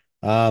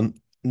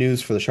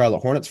 News for the Charlotte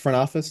Hornets front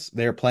office.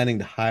 They are planning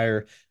to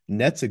hire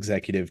Nets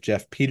executive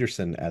Jeff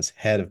Peterson as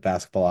head of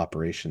basketball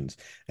operations,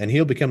 and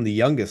he'll become the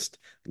youngest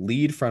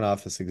lead front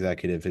office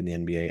executive in the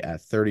NBA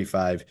at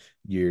 35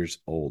 years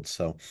old.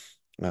 So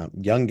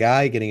young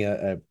guy getting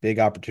a big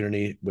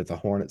opportunity with a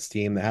Hornets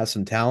team that has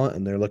some talent,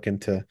 and they're looking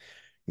to,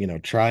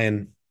 try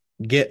and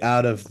get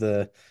out of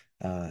the,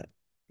 uh,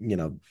 you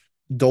know,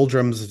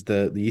 doldrums of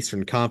the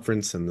Eastern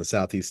Conference and the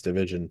Southeast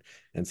Division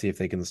and see if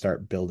they can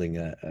start building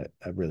a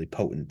really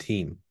potent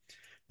team.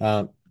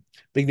 Uh,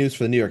 Big news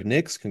for the New York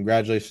Knicks.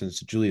 Congratulations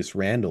to Julius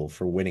Randle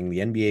for winning the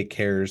NBA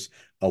Cares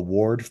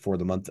Award for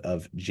the month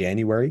of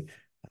January.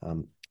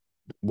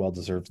 Well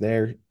deserved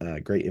there.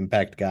 Great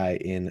impact guy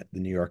in the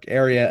New York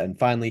area. And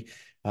finally,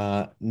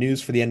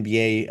 news for the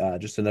NBA,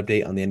 just an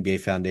update on the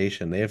NBA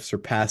Foundation. They have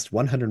surpassed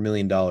 $100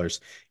 million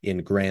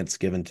in grants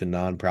given to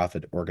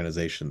nonprofit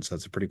organizations.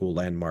 That's a pretty cool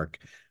landmark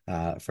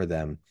for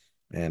them,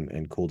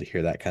 and cool to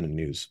hear that kind of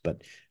news.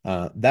 But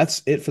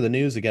that's it for the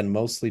news. Again,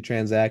 mostly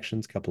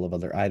transactions, a couple of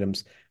other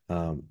items,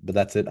 but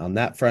that's it on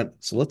that front.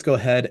 So let's go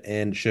ahead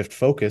and shift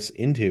focus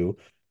into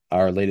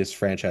our latest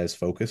franchise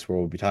focus, where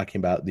we'll be talking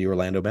about the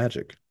Orlando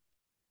Magic.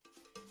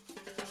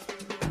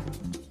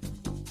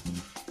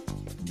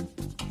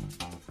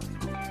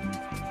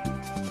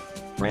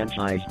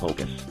 Franchise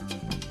focus.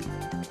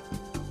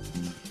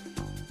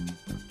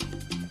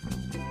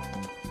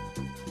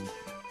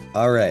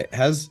 All right.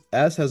 As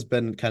has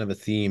been kind of a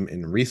theme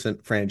in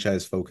recent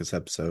franchise focus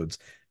episodes,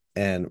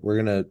 and we're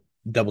gonna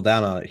double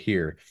down on it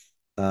here.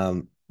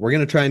 We're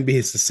gonna try and be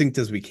as succinct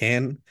as we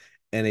can.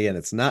 And again,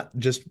 it's not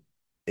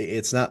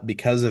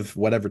because of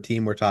whatever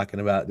team we're talking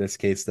about, in this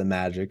case, the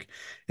Magic.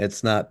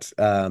 It's not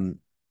oh,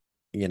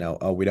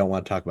 we don't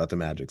want to talk about the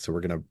Magic, so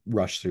we're gonna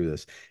rush through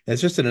this.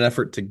 It's just in an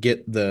effort to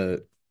get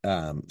the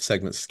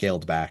segment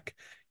scaled back.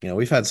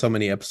 We've had so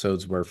many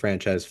episodes where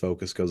franchise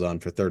focus goes on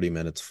for 30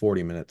 minutes,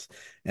 40 minutes,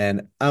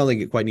 and I don't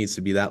think it quite needs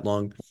to be that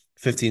long.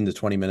 15 to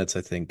 20 minutes,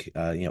 I think,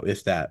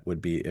 if that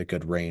would be a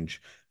good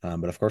range.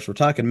 But of course, we're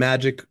talking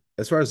Magic.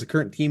 As far as the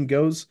current team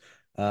goes,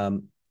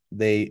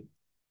 they,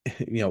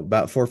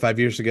 about 4 or 5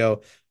 years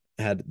ago,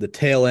 had the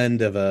tail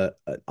end of an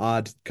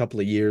odd couple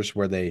of years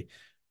where they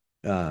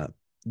uh,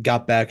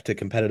 got back to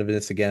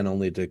competitiveness again,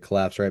 only to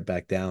collapse right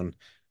back down.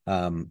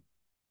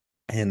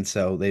 And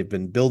so they've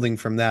been building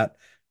from that,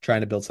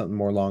 trying to build something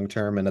more long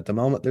term. And at the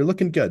moment, they're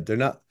looking good. They're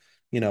not,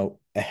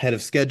 ahead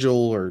of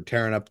schedule or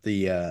tearing up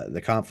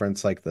the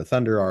conference like the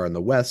Thunder are in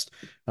the West,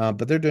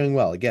 but they're doing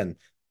well. Again,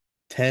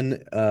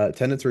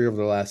 10-3 over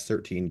the last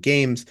 13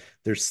 games.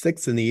 They're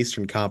sixth in the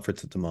Eastern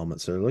Conference at the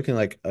moment, so they're looking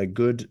like a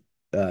good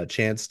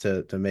chance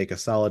to make a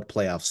solid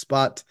playoff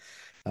spot.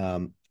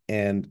 And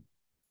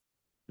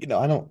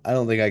I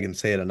don't think I can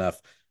say it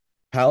enough.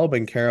 Paolo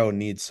Banchero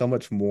needs so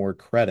much more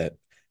credit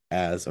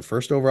as a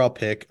first overall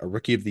pick, a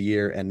rookie of the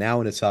year, and now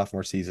in his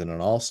sophomore season,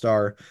 an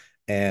all-star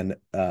and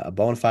a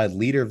bona fide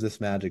leader of this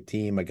Magic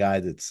team, a guy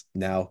that's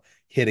now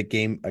hit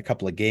a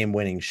couple of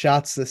game-winning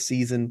shots this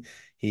season.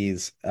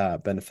 He's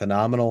been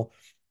phenomenal,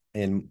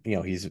 and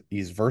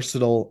he's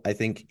versatile. I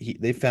think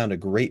they found a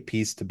great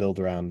piece to build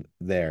around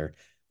there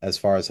as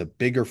far as a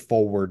bigger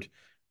forward,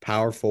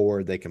 power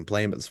forward. They can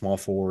play him at small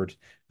forward.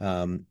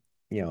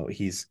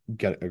 He's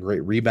got a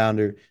great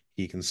rebounder.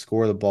 He can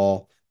score the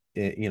ball.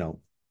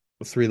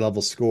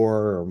 three-level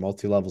scorer or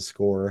multi-level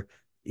scorer.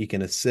 He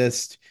can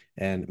assist,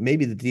 and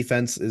maybe the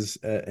defense is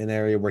an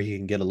area where he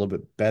can get a little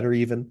bit better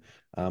even.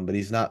 But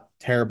he's not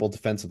terrible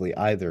defensively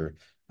either.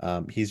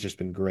 He's just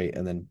been great.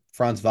 And then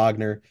Franz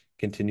Wagner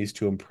continues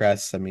to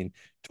impress. I mean,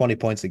 20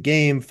 points a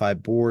game,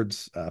 5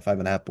 boards,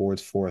 5.5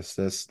 boards, 4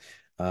 assists.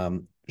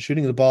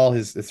 Shooting the ball,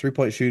 his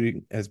three-point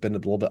shooting has been a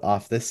little bit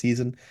off this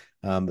season,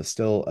 but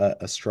still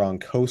a strong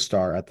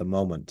co-star at the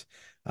moment.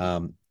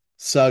 Um,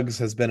 Suggs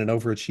has been an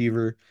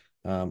overachiever.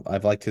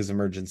 I've liked his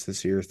emergence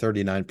this year,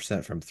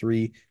 39% from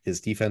three,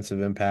 his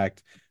defensive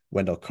impact.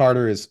 Wendell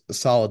Carter is a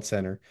solid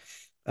center.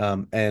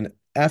 And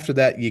after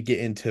that, you get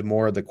into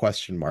more of the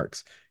question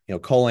marks.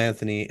 Cole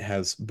Anthony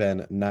has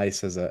been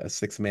nice as a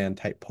six-man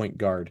type point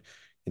guard.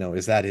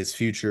 Is that his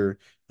future?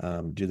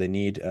 Do they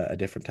need a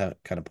different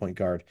kind of point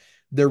guard?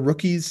 Their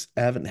rookies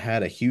haven't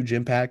had a huge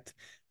impact.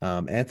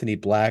 Anthony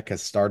Black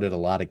has started a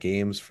lot of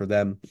games for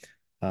them,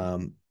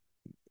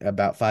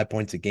 about 5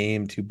 points a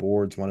game, 2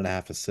 boards,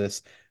 1.5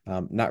 assists.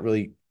 Not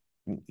really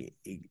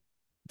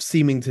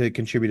seeming to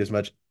contribute as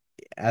much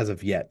as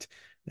of yet.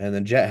 And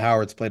then Jet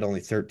Howard's played only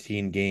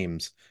 13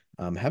 games.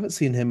 Haven't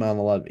seen him on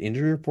a lot of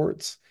injury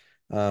reports.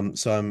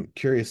 So I'm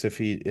curious if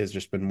he has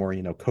just been more,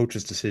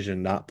 coach's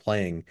decision not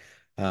playing.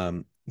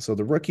 So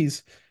the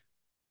rookies,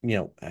 you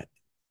know,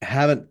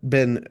 haven't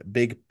been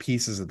big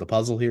pieces of the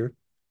puzzle here.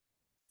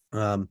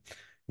 Um,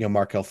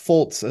 Markel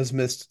Fultz has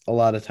missed a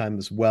lot of time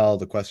as well.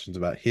 The questions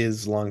about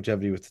his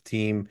longevity with the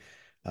team.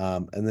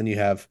 And then you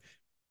have,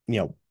 you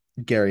know,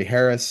 Gary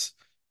Harris,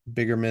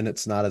 bigger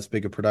minutes, not as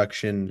big a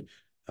production.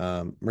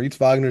 Moritz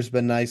Wagner's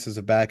been nice as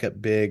a backup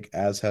big,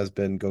 as has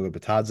been Goga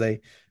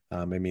Bitadze.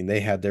 I mean, they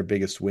had their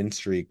biggest win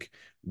streak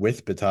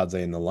with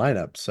Bitadze in the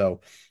lineup.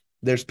 So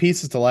there's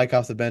pieces to like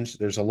off the bench.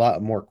 There's a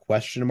lot more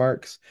question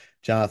marks.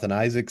 Jonathan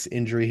Isaac's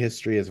injury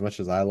history, as much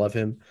as I love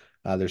him,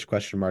 there's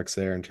question marks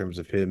there in terms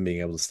of him being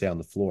able to stay on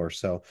the floor.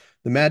 So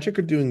the Magic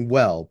are doing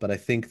well, but I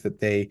think that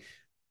they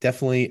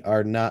definitely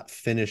are not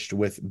finished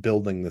with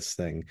building this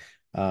thing.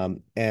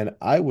 And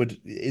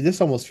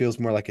this almost feels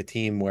more like a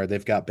team where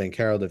they've got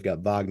Banchero, they've got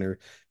Wagner,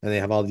 and they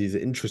have all these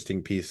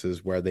interesting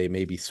pieces where they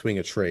maybe swing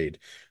a trade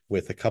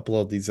with a couple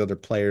of these other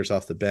players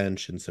off the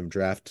bench and some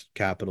draft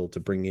capital to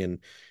bring in,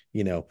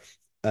 you know,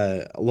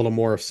 a little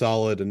more of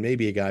solid and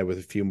maybe a guy with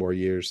a few more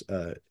years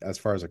as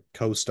far as a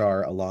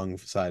co-star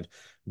alongside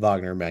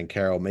Wagner and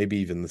Banchero, maybe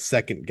even the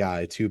second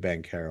guy to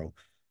Banchero.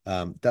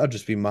 That would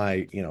just be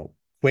my,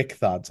 quick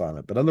thoughts on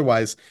it. But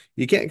otherwise,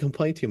 you can't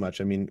complain too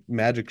much. I mean,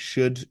 Magic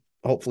should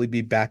hopefully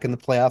be back in the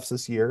playoffs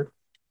this year.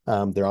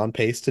 They're on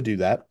pace to do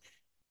that.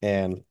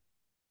 And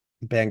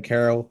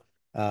Banchero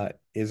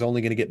is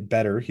only going to get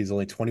better. He's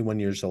only 21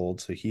 years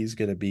old, so he's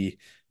going to be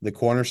the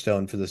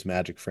cornerstone for this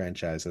Magic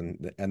franchise,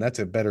 and that's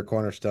a better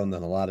cornerstone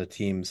than a lot of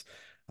teams,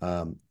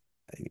 um,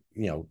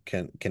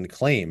 can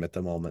claim at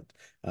the moment.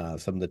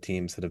 Some of the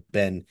teams that have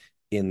been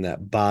in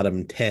that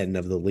bottom 10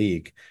 of the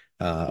league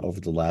over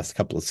the last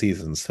couple of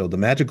seasons. So the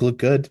Magic look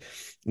good.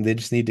 They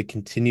just need to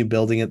continue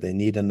building it. They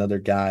need another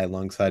guy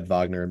alongside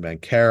Wagner and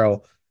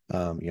Banchero.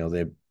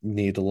 They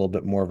need a little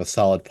bit more of a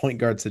solid point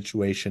guard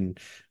situation.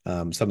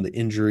 Some of the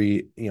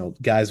injury,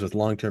 guys with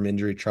long-term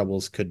injury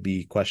troubles could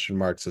be question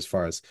marks as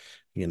far as,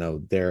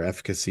 their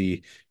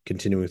efficacy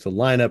continuing with the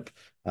lineup.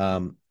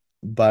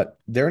 But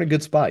they're in a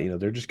good spot.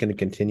 They're just going to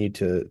continue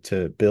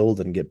to build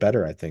and get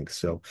better, I think.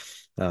 So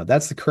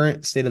that's the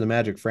current state of the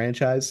Magic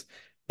franchise.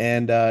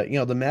 And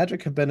the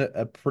Magic have been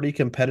a pretty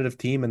competitive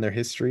team in their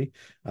history.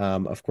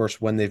 Of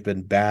course, when they've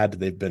been bad,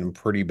 they've been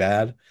pretty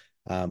bad.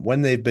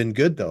 When they've been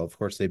good, though, of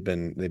course, they've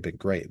been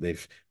great.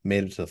 They've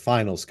made it to the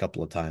finals a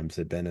couple of times.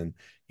 They've been in,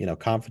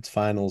 conference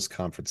finals,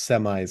 conference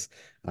semis.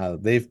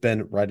 They've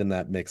been right in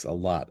that mix a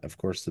lot. Of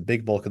course, the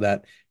big bulk of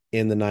that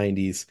in the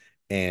 90s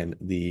and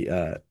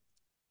the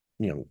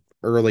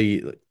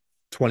early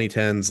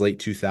 2010s, late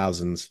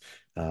 2000s.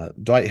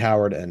 Dwight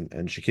Howard and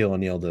Shaquille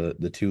O'Neal,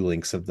 the two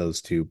links of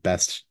those two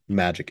best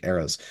Magic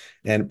eras.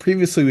 And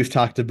previously, we've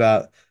talked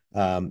about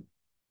I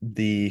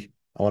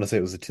want to say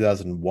it was the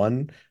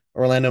 2001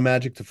 Orlando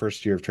Magic, the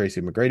first year of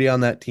Tracy McGrady on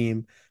that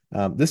team.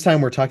 This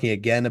time, we're talking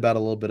again about a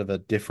little bit of a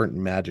different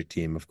Magic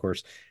team. Of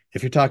course,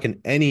 if you're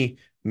talking any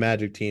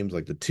Magic teams,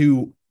 like the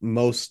two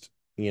most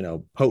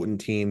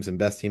potent teams and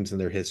best teams in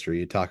their history,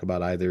 you talk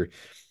about either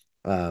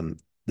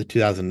the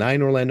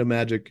 2009 Orlando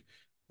Magic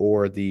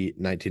or the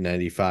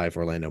 1995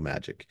 Orlando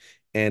Magic.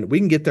 And we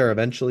can get there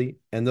eventually.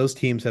 And those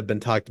teams have been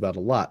talked about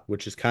a lot,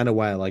 which is kind of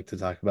why I like to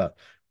talk about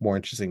more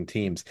interesting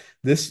teams.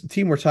 This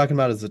team we're talking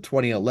about is the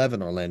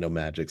 2011 Orlando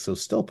Magic. So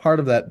still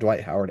part of that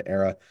Dwight Howard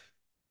era,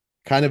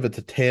 kind of at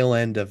the tail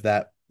end of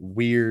that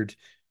weird,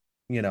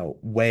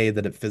 way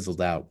that it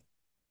fizzled out.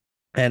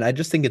 And I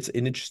just think it's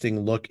an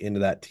interesting look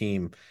into that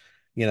team.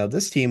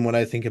 This team, when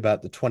I think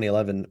about the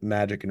 2011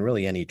 Magic and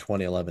really any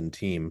 2011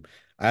 team,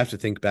 I have to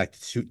think back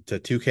to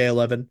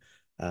 2K11,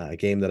 a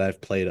game that I've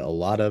played a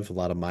lot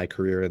of my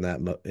career in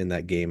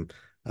that game.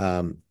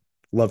 Love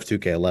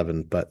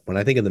 2K11, but when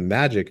I think of the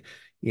Magic,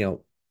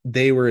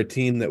 they were a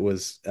team that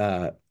was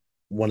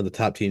one of the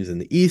top teams in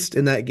the East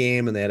in that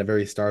game, and they had a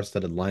very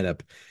star-studded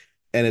lineup.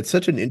 And it's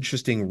such an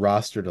interesting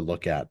roster to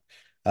look at.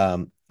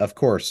 Of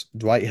course,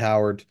 Dwight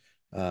Howard,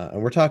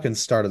 and we're talking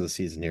start of the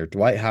season here.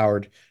 Dwight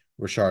Howard,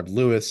 Rashard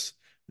Lewis,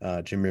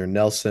 Jameer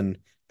Nelson,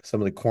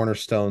 some of the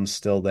cornerstones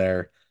still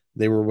there.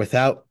 They were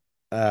without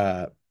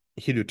Hidu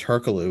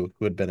Turkoglu,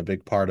 who had been a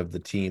big part of the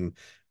team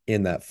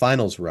in that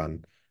finals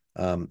run.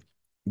 Um,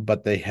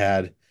 but they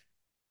had,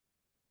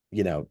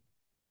 you know,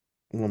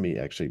 let me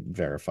actually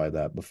verify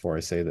that before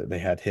I say that they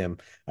had him.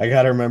 I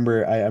got to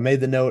remember, I made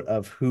the note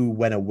of who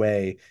went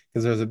away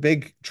because there was a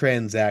big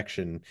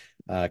transaction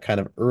kind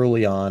of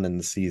early on in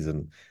the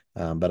season.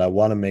 But I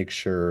want to make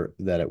sure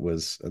that it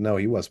was, no,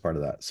 he was part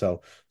of that.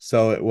 So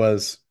it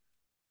was,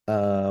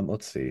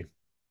 let's see.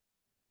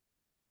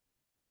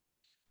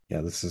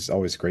 Yeah, this is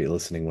always great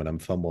listening when I'm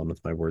fumbling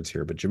with my words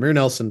here. But Jameer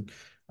Nelson,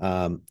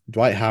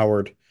 Dwight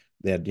Howard,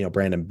 they had,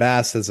 Brandon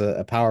Bass as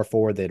a power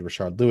forward. They had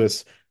Rashard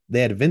Lewis.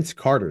 They had Vince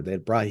Carter. They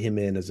had brought him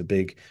in as a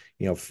big,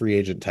 free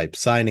agent type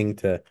signing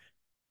to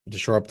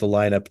shore up the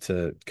lineup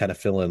to kind of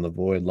fill in the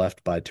void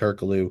left by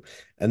Turkoglu.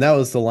 And that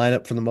was the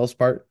lineup for the most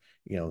part.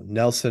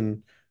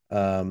 Nelson,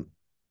 um,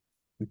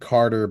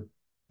 Carter,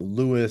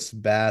 Lewis,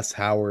 Bass,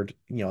 Howard,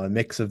 a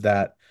mix of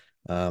that.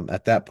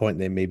 At that point,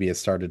 they maybe had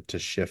started to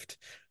shift.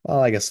 Well,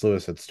 I guess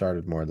Lewis had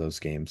started more of those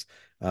games.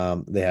 They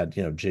had,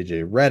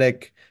 JJ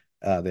Redick,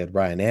 they had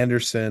Ryan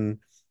Anderson,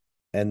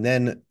 and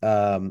then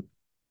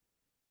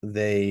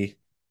they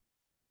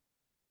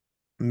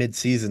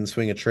mid-season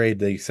swing a trade,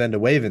 they send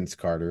away Vince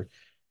Carter.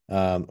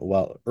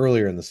 Well,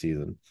 earlier in the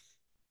season,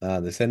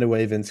 they send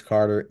away Vince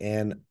Carter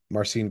and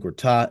Marcin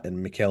Gortat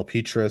and Mikael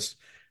Petras.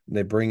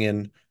 They bring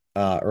in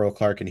Earl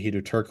Clark and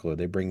Hedo Turkoglu.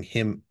 They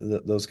bring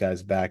those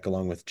guys back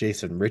along with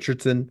Jason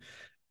Richardson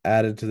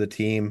added to the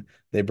team.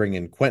 They bring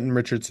in Quentin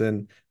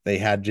Richardson. They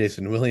had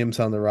Jason Williams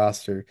on the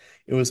roster.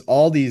 It was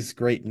all these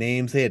great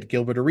names. They had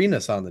Gilbert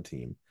Arenas on the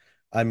team.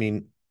 I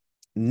mean,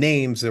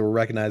 names that were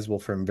recognizable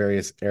from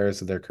various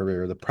eras of their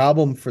career. The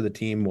problem for the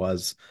team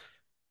was,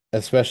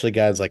 especially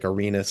guys like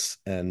Arenas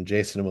and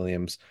Jason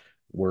Williams,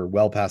 were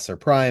well past their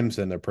primes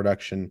and their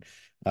production.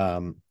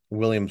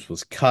 Williams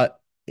was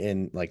cut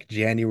in like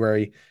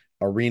January.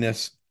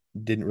 Arenas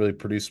didn't really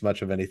produce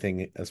much of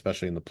anything,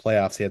 especially in the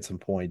playoffs. He had some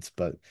points,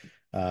 but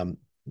um,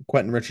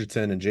 Quentin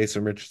Richardson and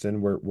Jason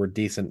Richardson were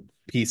decent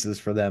pieces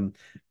for them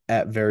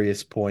at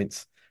various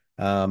points.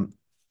 Um,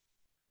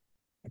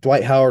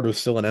 Dwight Howard was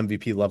still an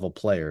MVP level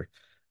player.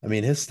 I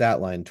mean, his stat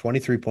line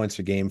 23 points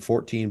a game,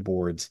 14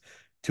 boards,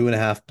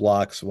 2.5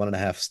 blocks,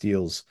 1.5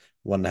 steals,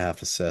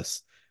 1.5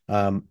 assists.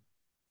 Um,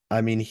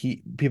 I mean,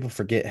 people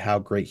forget how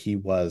great he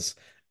was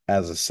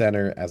as a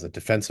center, as a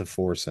defensive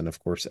force, and of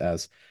course,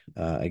 as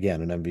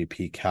again, an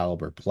MVP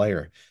caliber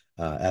player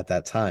at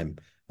that time.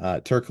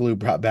 Turkoglu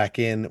brought back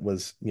in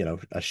was,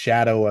 a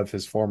shadow of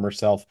his former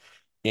self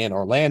in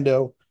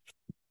Orlando.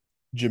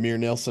 Jameer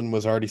Nelson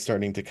was already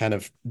starting to kind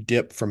of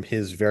dip from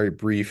his very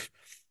brief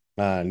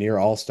near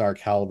all-star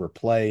caliber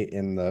play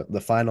in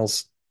the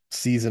finals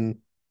season.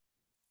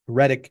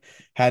 Redick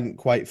hadn't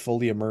quite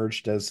fully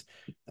emerged as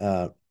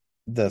the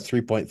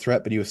 3-point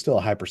threat, but he was still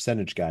a high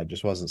percentage guy,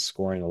 just wasn't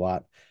scoring a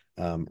lot.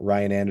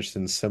 Ryan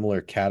Anderson,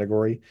 similar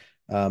category.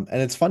 And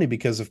it's funny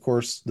because, of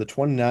course, the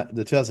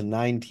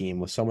 2009 team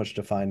was so much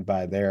defined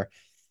by their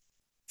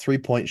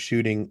 3-point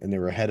shooting, and they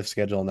were ahead of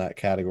schedule in that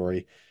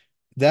category.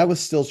 That was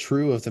still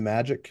true of the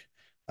Magic,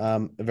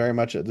 very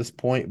much at this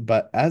point.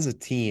 But as a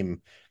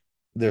team,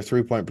 their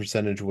 3-point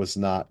percentage was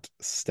not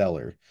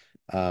stellar.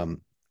 I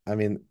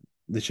mean,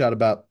 they shot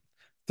about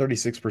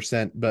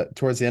 36%, but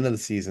towards the end of the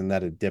season,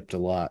 that had dipped a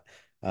lot.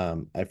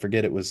 I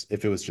forget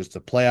if it was just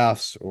the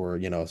playoffs or,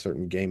 a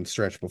certain game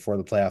stretch before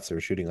the playoffs, they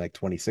were shooting like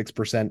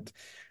 26%.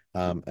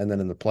 And then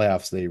in the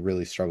playoffs, they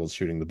really struggled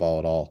shooting the ball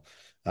at all.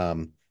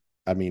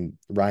 I mean,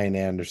 Ryan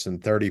Anderson,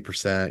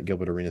 30%,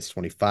 Gilbert Arenas,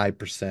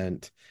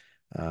 25%.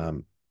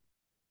 Um,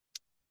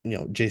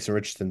 Jason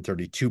Richardson,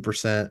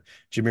 32%,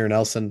 Jameer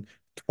Nelson,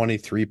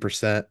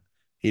 23%,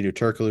 Hedo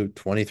Turkoglu,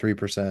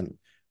 23%.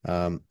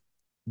 Um,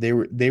 they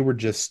were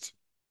just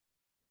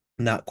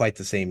not quite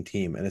the same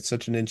team. And it's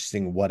such an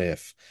interesting what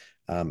if,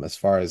 as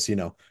far as,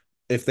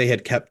 if they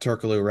had kept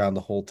Turkoglu around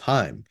the whole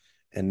time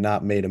and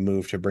not made a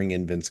move to bring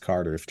in Vince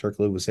Carter. If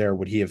Turkoglu was there,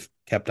 would he have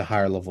kept a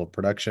higher level of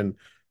production?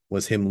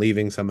 Was him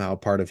leaving somehow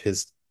part of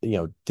his,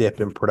 dip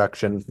in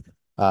production?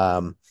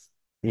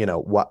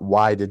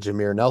 Why did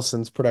Jameer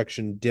Nelson's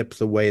production dip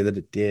the way that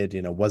it did?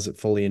 Was it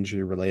fully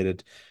injury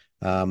related?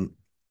 Um,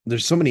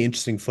 there's so many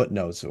interesting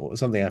footnotes.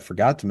 Something I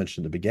forgot to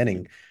mention at the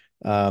beginning.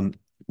 Um,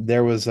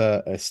 there was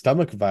a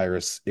stomach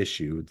virus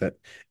issue that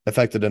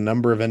affected a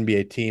number of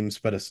NBA teams,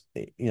 but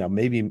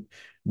maybe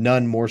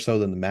none more so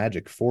than the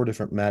Magic. 4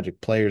 different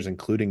Magic players,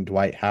 including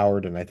Dwight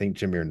Howard and I think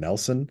Jameer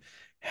Nelson,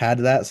 had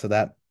that, so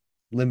that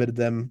limited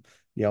them.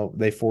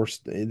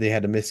 They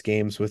had to miss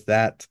games with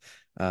that.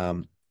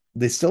 Um,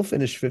 they still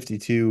finished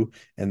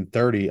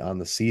 52-30 on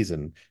the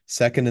season,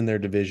 second in their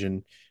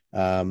division.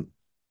 And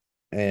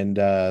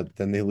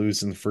then they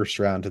lose in the first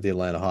round to the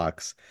Atlanta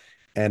Hawks.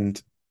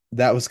 And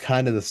that was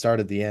kind of the start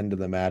of the end of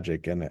the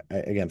Magic. And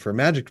again, for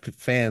Magic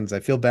fans, I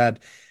feel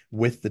bad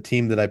with the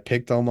team that I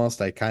picked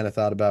almost. I kind of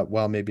thought about,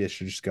 well, maybe I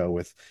should just go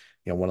with,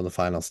 one of the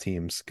finals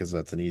teams because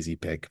that's an easy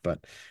pick.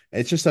 But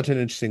it's just such an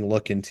interesting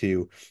look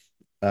into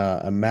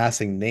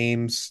amassing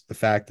names, the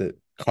fact that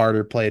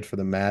Carter played for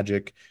the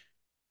Magic,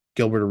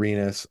 Gilbert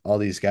Arenas, all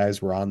these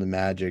guys were on the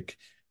Magic,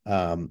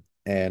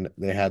 and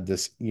they had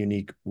this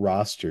unique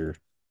roster,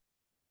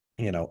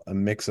 a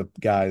mix of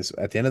guys.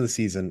 At the end of the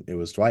season, it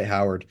was Dwight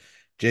Howard,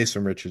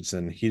 Jason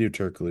Richardson, Hedo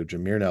Turkoglu,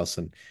 Jameer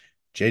Nelson,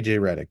 JJ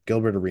Redick,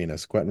 Gilbert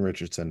Arenas, Quentin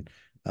Richardson.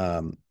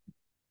 Um,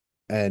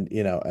 and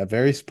at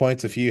various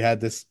points, if you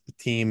had this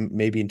team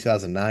maybe in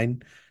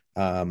 2009,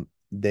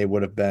 they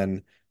would have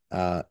been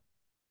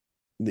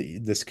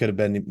this could have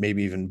been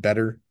maybe even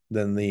better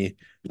than the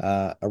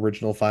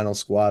original final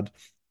squad,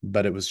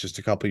 but it was just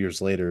a couple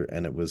years later,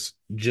 and it was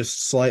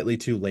just slightly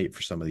too late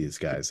for some of these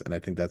guys, and I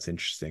think that's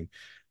interesting.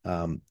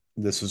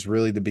 This was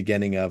really the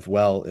beginning of,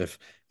 well, if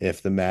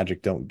the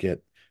Magic don't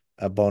get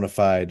a bona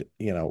fide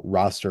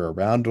roster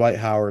around Dwight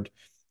Howard,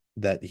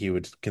 that he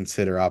would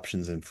consider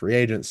options in free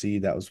agency.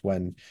 That was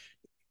when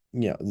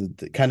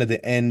kind of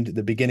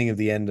the beginning of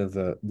the end of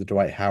the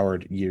Dwight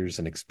Howard years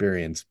and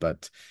experience.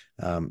 But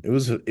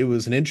it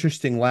was an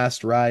interesting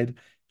last ride.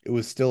 It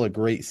was still a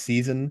great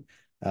season,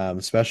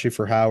 especially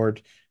for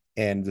Howard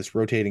and this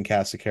rotating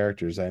cast of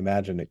characters. I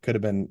imagine it could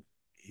have been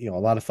a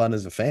lot of fun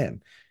as a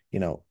fan. You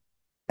know,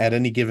 at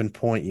any given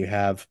point, you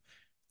have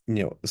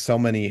so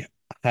many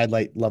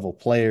highlight level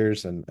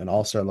players and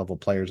all-star level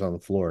players on the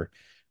floor.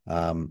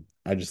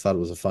 I just thought it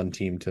was a fun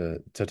team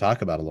to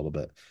talk about a little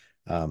bit.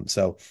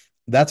 So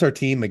that's our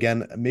team.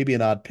 Again, maybe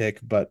an odd pick,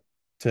 but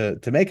to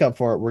make up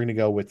for it, we're going to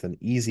go with an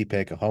easy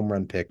pick, a home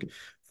run pick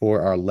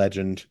for our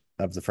legend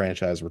of the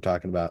franchise we're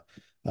talking about.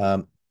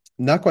 Um,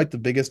 Not quite the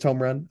biggest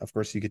home run. Of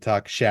course, you could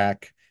talk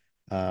Shaq,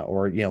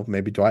 or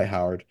maybe Dwight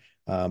Howard.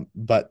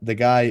 But the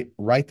guy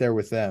right there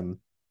with them,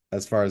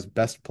 as far as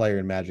best player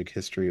in Magic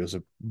history, it was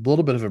a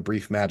little bit of a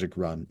brief Magic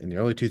run in the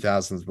early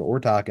 2000s. But we're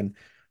talking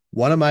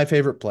one of my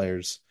favorite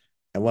players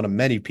and one of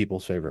many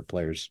people's favorite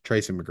players,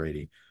 Tracy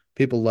McGrady.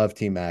 People love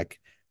T Mac.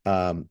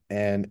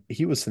 And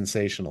he was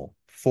sensational.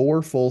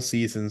 4 full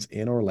seasons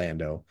in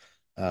Orlando.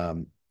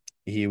 Um,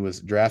 he was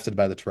drafted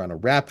by the Toronto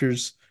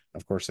Raptors,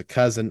 of course, a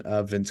cousin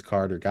of Vince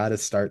Carter, got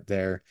his start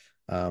there.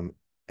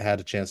 Had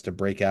a chance to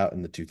break out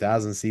in the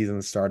 2000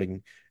 season,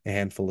 starting a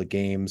handful of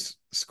games,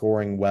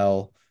 scoring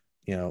well,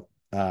 you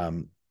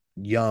know,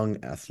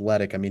 young,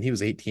 athletic. I mean, he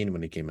was 18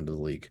 when he came into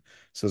the league.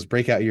 So his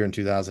breakout year in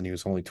 2000, he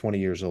was only 20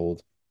 years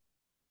old.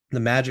 The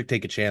Magic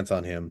take a chance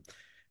on him,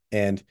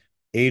 and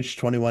age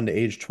 21 to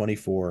age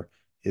 24,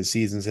 his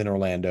seasons in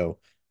Orlando,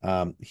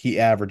 he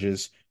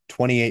averages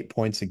 28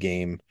 points a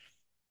game,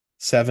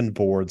 7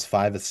 boards,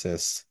 5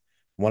 assists,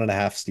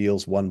 1.5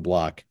 steals, 1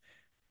 block.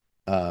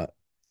 Uh,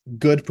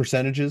 Good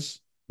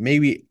percentages.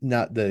 Maybe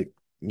not the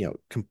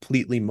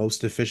completely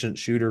most efficient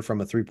shooter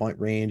from a 3-point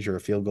range or a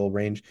field goal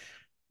range,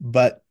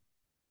 but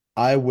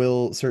I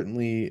will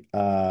certainly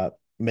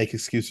make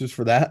excuses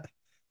for that.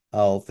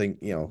 I'll think,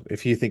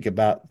 if you think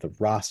about the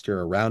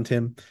roster around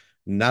him,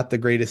 not the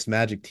greatest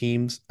Magic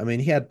teams. I mean,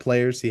 he had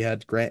players. He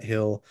had Grant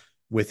Hill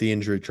with the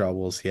injury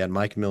troubles. He had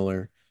Mike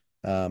Miller,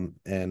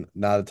 and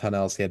not a ton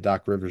else. He had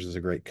Doc Rivers as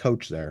a great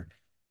coach there.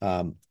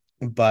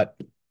 But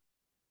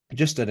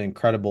just an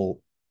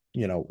incredible,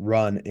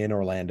 run in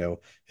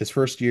Orlando. His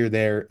first year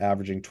there,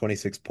 averaging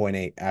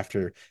 26.8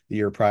 after the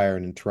year prior,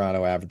 and in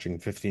Toronto, averaging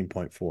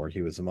 15.4.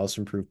 He was the most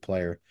improved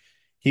player.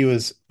 He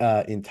was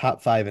in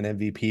top five in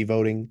MVP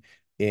voting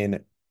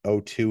in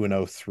 02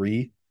 and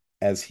 03,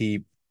 as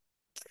he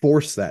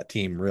forced that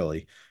team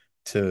really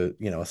to,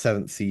 a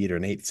seventh seed or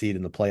an eighth seed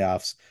in the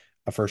playoffs,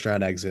 a first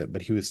round exit,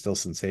 but he was still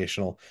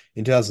sensational.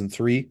 In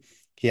 2003,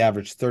 he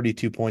averaged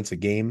 32 points a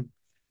game,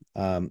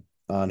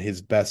 on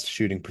his best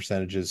shooting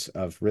percentages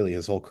of really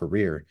his whole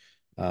career.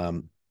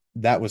 Um,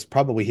 that was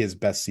probably his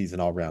best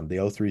season all around.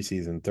 The 03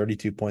 season,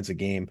 32 points a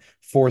game,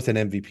 fourth in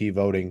MVP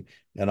voting,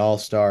 an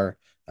all-star.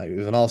 He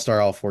was an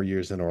all-star all 4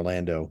 years in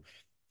Orlando.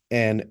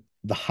 And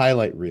the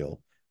highlight reel,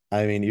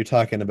 I mean, you're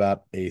talking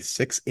about a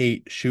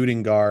 6'8"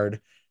 shooting guard.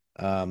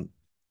 Um,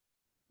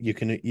 you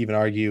can even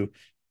argue,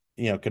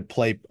 could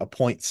play a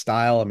point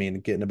style. I mean,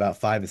 getting about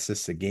 5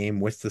 assists a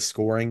game with the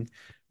scoring.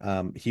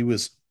 He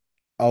was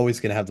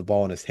always going to have the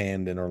ball in his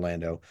hand in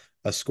Orlando.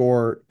 A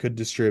scorer, could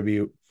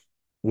distribute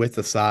with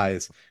the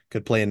size,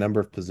 could play a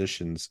number of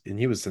positions, and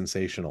he was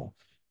sensational.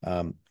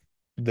 Um,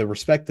 the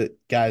respect that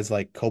guys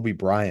like Kobe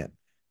Bryant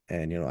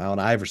and Allen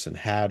Iverson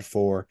had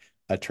for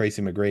a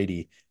Tracy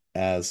McGrady,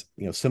 as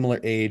similar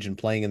age and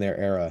playing in their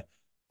era.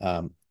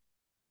 Um,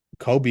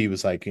 Kobe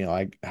was like,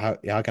 how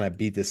can I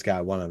beat this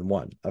guy one on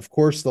one? Of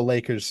course, the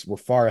Lakers were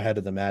far ahead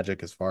of the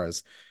Magic as far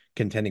as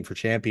contending for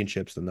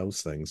championships and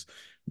those things,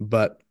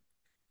 but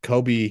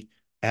Kobe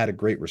had a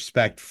great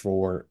respect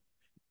for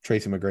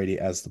Tracy McGrady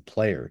as the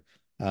player.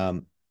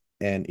 Um,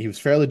 and he was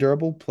fairly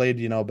durable,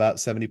 played, about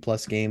 70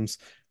 plus games,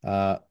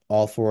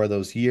 all 4 of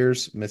those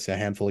years, missed a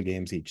handful of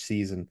games each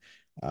season,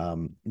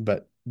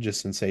 but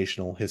just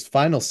sensational. His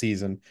final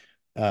season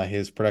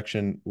His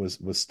production was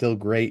still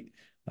great,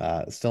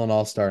 still an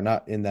all-star,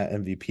 not in that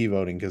MVP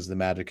voting because the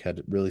Magic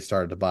had really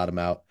started to bottom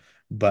out,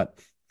 but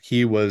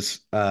he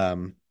was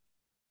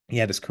he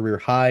had his career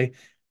high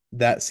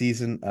that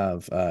season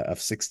of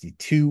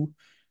 62.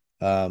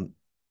 Um,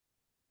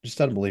 just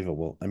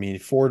unbelievable. I mean,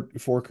 four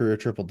career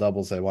triple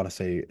doubles. I want to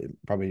say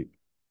probably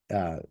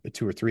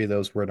two or three of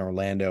those were in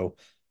Orlando.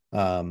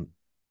 Um,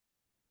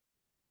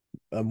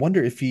 I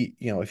wonder if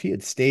if he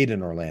had stayed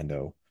in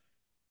Orlando.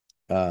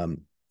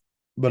 Um,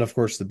 but of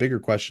course, the bigger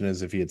question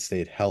is if he had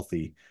stayed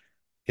healthy,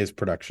 his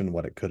production,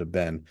 what it could have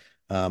been.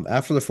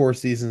 After the 4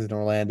 seasons in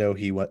Orlando,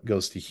 he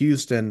goes to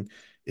Houston,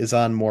 is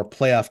on more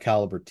playoff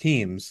caliber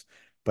teams,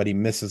 but he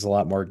misses a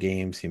lot more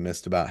games. He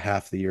missed about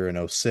half the year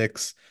in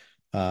 '06,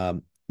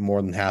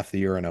 more than half the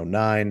year in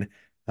 '09.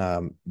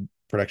 Um,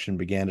 Production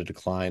began to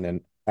decline.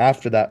 And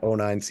after that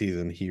 '09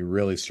 season, he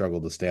really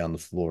struggled to stay on the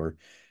floor,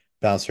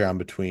 bounced around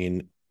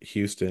between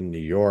Houston, New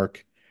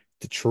York,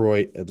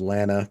 Detroit,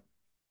 Atlanta,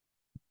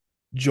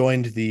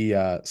 joined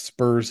the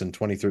Spurs in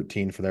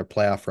 2013 for their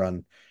playoff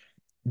run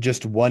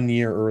just 1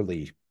 year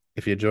early.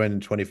 If he had joined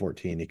in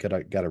 2014, he could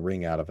have got a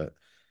ring out of it.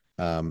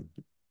 Um,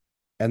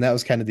 and that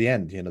was kind of the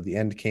end. The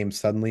end came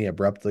suddenly,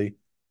 abruptly.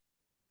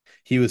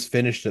 He was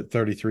finished at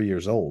 33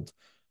 years old.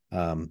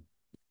 Um,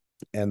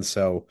 and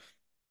so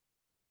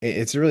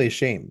it's really a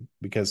shame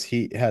because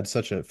he had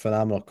such a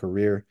phenomenal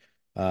career.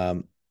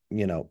 Um,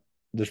 you know,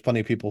 there's plenty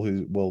of people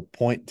who will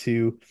point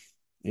to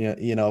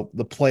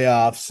the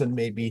playoffs and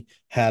maybe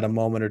had a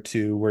moment or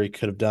two where he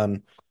could have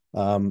done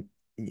um,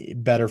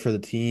 better for the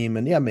team.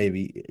 And yeah,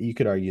 maybe you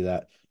could argue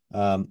that.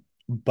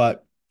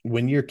 But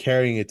when you're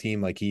carrying a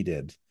team like he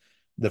did,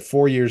 the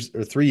 4 years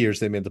or 3 years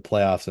they made the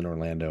playoffs in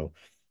Orlando,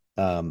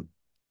 um,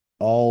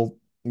 all,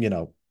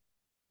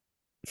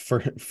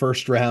 for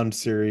first round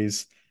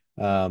series.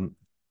 Um,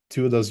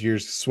 2 of those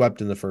years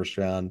swept in the first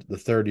round. The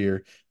third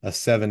year, a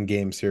 7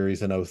 game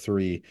series in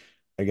 '03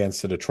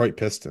 against the Detroit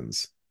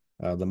Pistons,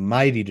 the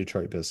mighty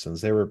Detroit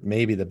Pistons. They were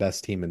maybe the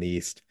best team in the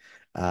East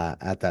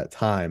at that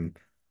time,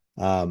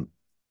 um,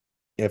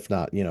 if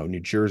not, New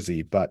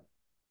Jersey. But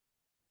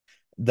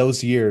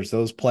those years,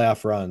 those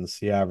playoff runs,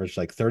 he averaged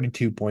like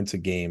 32 points a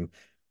game,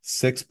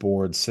 6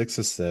 boards, 6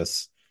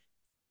 assists,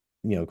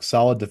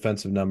 solid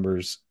defensive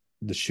numbers.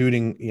 The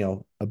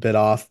shooting, a bit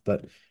off,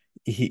 but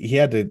he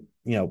had to,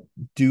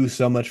 do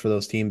so much for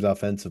those teams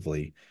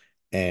offensively,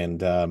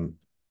 and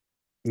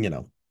you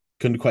know,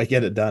 couldn't quite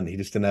get it done. He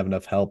just didn't have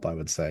enough help, I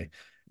would say.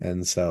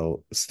 And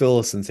so, still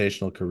a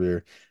sensational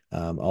career.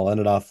 I'll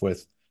end it off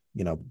with,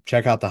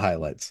 check out the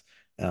highlights.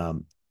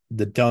 The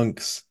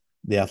dunks,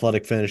 the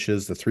athletic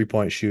finishes, the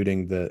 3-point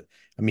shooting.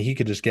 I mean, he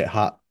could just get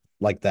hot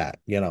like that,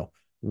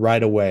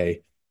 right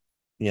away,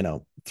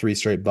 three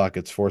straight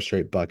buckets, four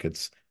straight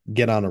buckets,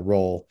 get on a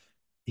roll.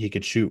 He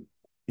could shoot,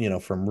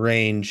 from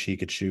range. He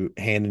could shoot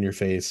hand in your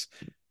face.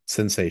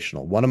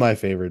 Sensational. One of my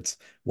favorites,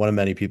 one of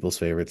many people's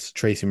favorites,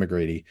 Tracy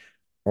McGrady,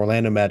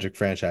 Orlando Magic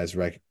franchise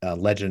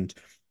legend.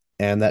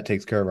 And that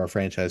takes care of our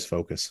franchise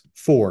focus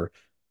for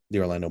the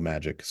Orlando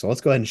Magic. So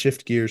let's go ahead and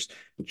shift gears,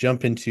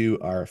 jump into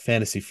our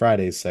Fantasy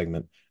Fridays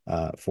segment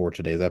for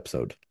today's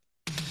episode.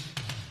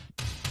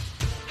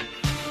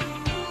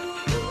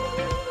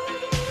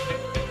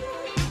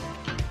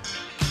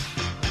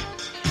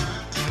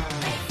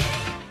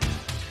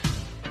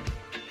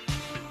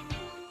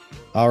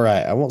 All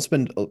right. I won't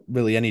spend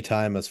really any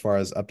time as far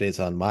as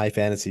updates on my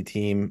fantasy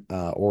team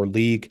or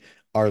league.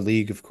 Our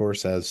league, of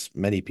course, as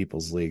many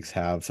people's leagues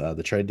have,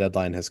 the trade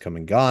deadline has come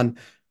and gone.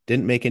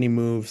 Didn't make any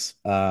moves.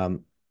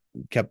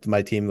 Kept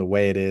my team the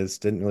way it is.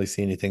 Didn't really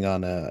see anything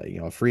on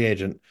a free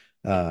agent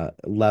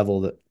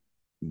level that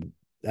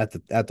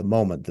at the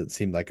moment that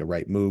seemed like a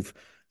right move.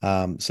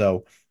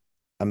 So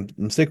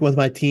I'm sticking with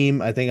my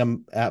team. I think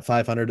I'm at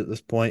 500 at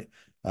this point.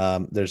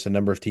 There's a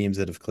number of teams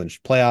that have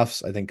clinched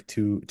playoffs. I think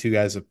two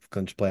guys have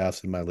clinched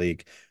playoffs in my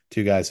league.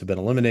 Two guys have been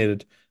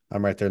eliminated.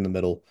 I'm right there in the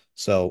middle.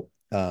 So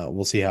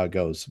we'll see how it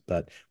goes.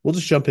 But we'll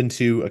just jump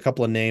into a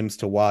couple of names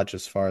to watch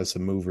as far as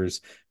some movers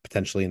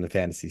potentially in the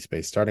fantasy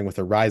space, starting with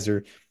a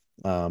riser.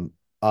 Um,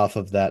 Off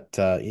of that,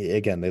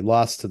 again, they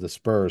lost to the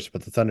Spurs,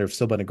 but the Thunder have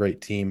still been a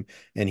great team,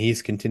 and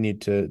he's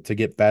continued to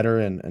get better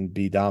and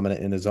be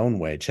dominant in his own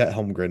way. Chet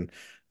Holmgren,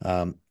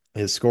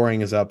 his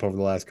scoring is up over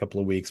the last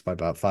couple of weeks by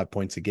about 5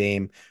 points a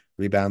game,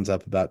 rebounds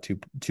up about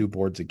two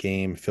boards a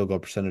game, field goal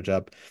percentage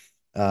up.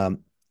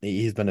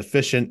 He's been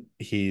efficient.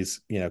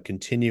 He's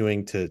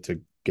continuing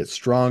to get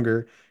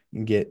stronger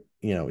and get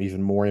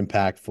even more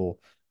impactful.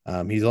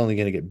 He's only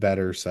going to get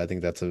better, so I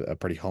think that's a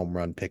pretty home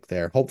run pick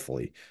there.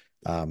 Hopefully,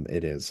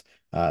 it is.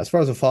 As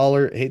far as a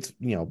faller,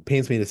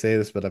 pains me to say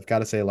this, but I've got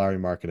to say Larry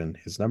Markkinen.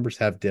 His numbers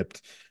have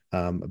dipped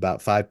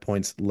about 5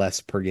 points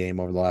less per game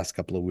over the last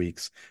couple of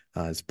weeks.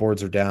 His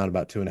boards are down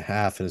about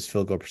 2.5, and his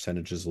field goal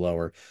percentage is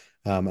lower.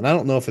 And I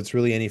don't know if it's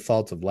really any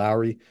fault of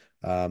Lowry.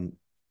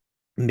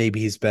 Maybe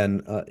he's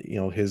been,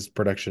 his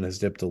production has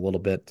dipped a little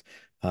bit.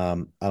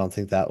 I don't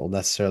think that will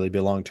necessarily be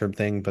a long-term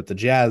thing, but the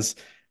Jazz,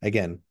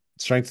 again,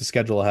 strength of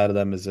schedule ahead of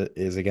them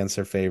is against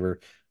their favor.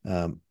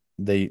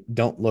 They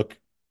don't look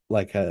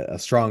like a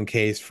strong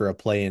case for a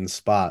play-in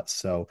spot.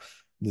 So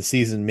the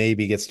season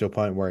maybe gets to a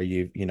point where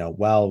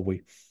well,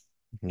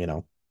 you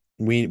know,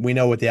 we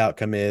know what the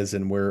outcome is,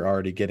 and we're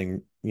already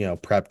getting,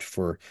 prepped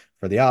for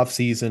the off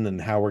season and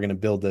how we're going to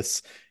build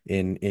this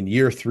in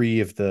year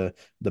three of the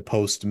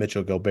post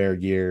Mitchell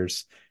Gobert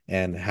years,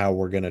 and how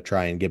we're going to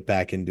try and get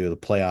back into the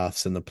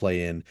playoffs and the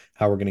play in,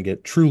 how we're going to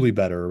get truly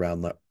better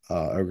around Larry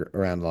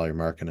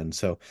Markkinen.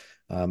 So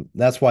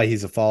that's why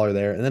he's a faller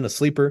there. And then a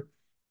sleeper,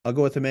 I'll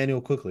go with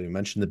Emmanuel quickly. You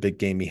mentioned the big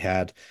game he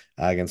had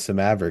against the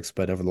Mavericks,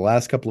 but over the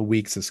last couple of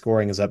weeks, his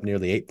scoring is up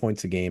nearly 8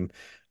 points a game.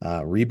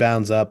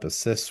 Rebounds up,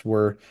 assists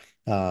were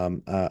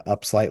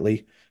up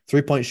slightly,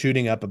 3-point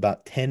shooting up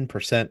about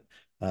 10%.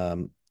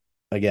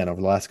 Again,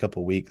 over the last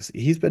couple of weeks,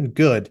 he's been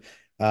good.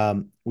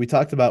 We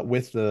talked about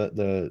with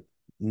the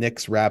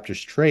Knicks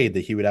Raptors trade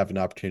that he would have an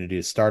opportunity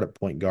to start at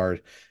point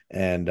guard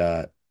and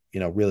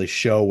really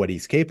show what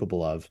he's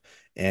capable of.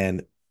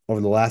 And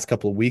over the last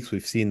couple of weeks,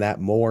 we've seen that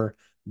more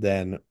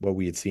than what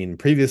we had seen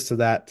previous to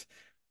that.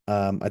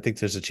 I think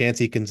there's a chance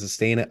he can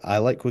sustain it. I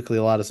like Quickly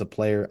a lot as a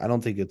player. I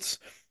don't think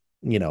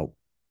you know,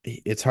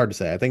 it's hard to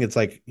say. I think it's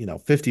like,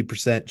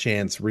 50%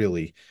 chance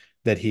really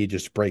that he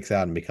just breaks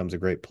out and becomes a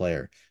great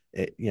player.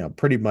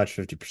 Pretty much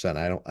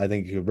 50%. I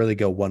think he could really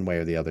go one way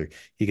or the other.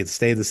 He could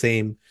stay the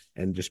same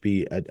and just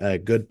be a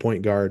good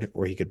point guard,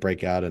 or he could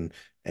break out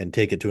and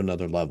take it to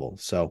another level.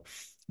 So,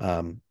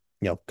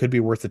 could be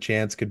worth a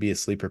chance, could be a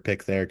sleeper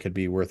pick there, could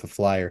be worth a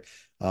flyer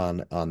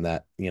on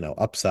that,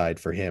 upside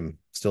for him.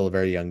 Still a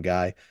very young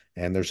guy,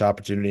 and there's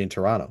opportunity in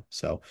Toronto.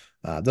 So,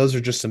 those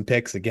are just some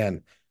picks.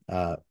 Again,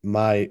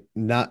 my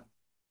not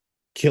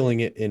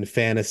killing it in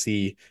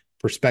fantasy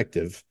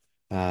perspective,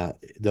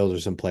 those are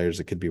some players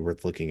that could be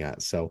worth looking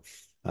at. So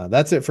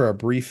that's it for a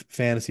brief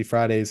Fantasy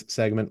Fridays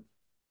segment.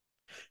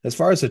 As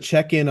far as a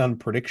check in on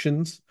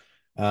predictions,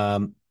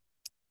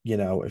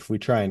 if we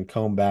try and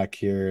comb back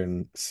here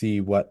and see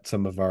what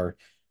some of our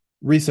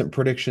recent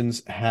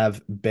predictions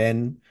have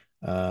been,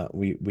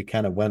 we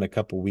kind of went a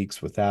couple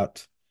weeks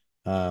without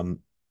a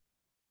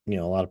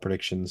lot of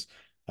predictions.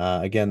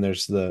 Again,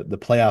 there's the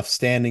playoff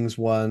standings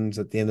ones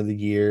at the end of the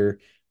year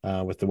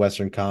with the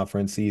Western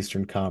Conference, the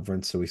Eastern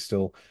Conference. So we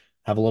still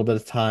have a little bit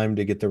of time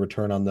to get the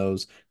return on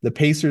those. The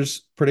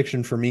Pacers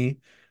prediction for me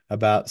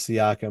about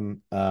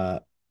Siakam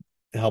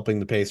helping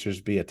the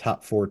Pacers be a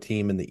top four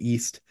team in the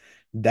East,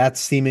 that's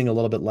seeming a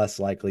little bit less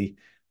likely.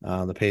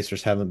 The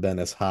Pacers haven't been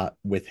as hot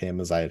with him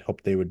as I had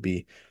hoped they would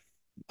be.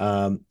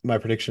 My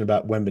prediction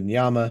about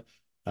Wembenyama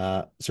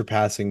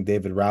surpassing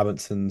David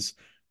Robinson's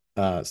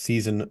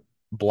season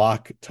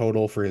block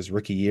total for his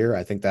rookie year.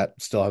 I think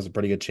that still has a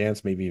pretty good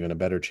chance, maybe even a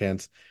better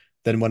chance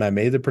than when I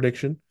made the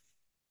prediction.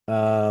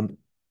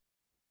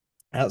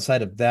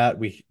 Outside of that,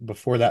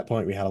 before that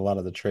point, we had a lot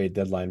of the trade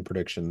deadline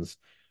predictions.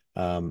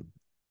 The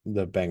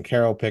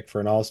Banchero pick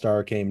for an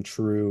all-star came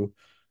true.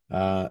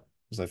 So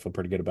I feel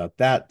pretty good about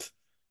that.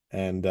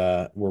 And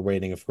we're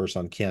waiting, of course,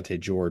 on Keontae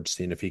George,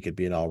 seeing if he could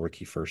be an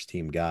all-rookie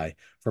first-team guy.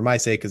 For my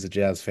sake as a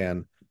Jazz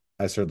fan,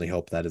 I certainly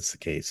hope that is the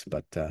case.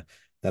 But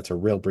that's a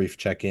real brief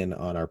check-in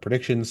on our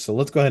predictions. So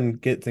let's go ahead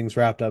and get things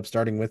wrapped up,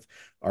 starting with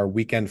our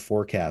weekend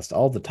forecast.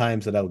 All the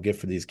times that I will give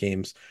for these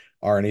games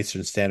are in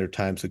Eastern Standard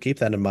Time, so keep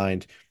that in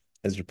mind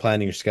as you're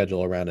planning your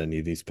schedule around any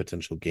of these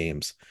potential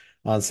games.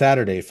 On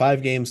Saturday,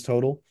 5 games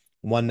total,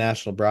 one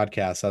national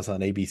broadcast. That's on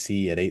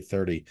ABC at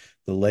 8:30.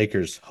 The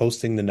Lakers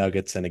hosting the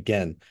Nuggets, and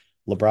again,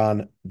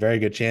 LeBron, very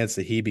good chance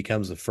that he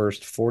becomes the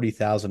first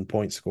 40,000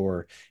 point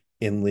scorer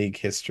in league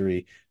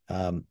history.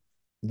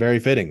 Very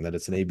fitting that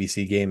it's an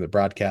ABC game that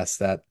broadcasts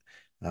that.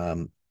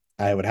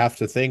 I would have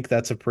to think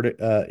that's a pretty,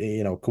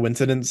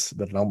 coincidence,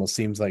 but it almost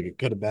seems like it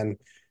could have been,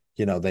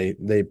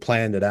 they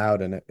planned it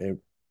out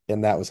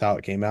and that was how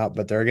it came out.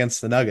 But they're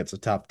against the Nuggets, a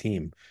top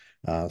team,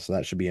 so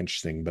that should be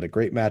interesting. But a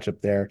great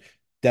matchup there.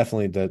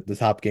 Definitely the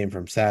top game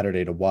from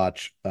Saturday to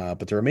watch.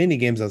 But the remaining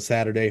games on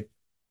Saturday.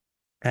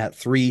 At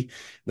 3,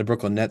 the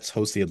Brooklyn Nets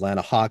host the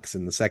Atlanta Hawks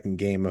in the second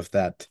game of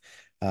that,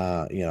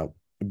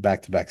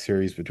 back-to-back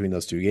series between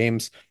those two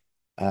games.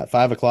 At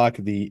 5 o'clock,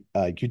 the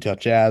Utah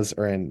Jazz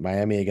are in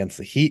Miami against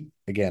the Heat.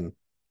 Again,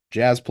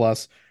 Jazz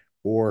Plus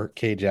or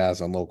K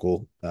Jazz on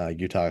local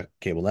Utah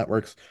cable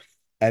networks.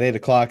 At 8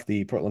 o'clock,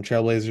 the Portland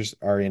Trailblazers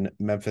are in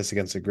Memphis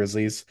against the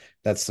Grizzlies.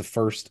 That's the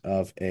first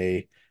of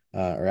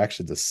or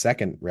actually the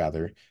second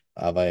rather,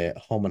 of a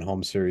home and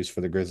home series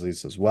for the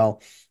Grizzlies as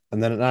well.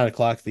 And then at 9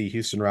 o'clock, the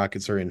Houston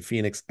Rockets are in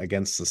Phoenix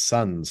against the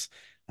Suns.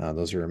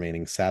 Those are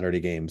remaining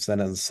Saturday games.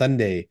 Then on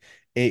Sunday,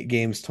 8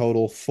 games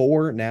total,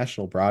 4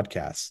 national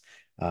broadcasts.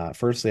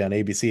 Firstly, on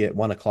ABC at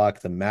 1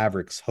 o'clock, the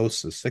Mavericks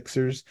host the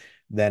Sixers.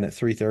 Then at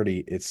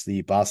 3:30, it's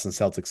the Boston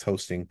Celtics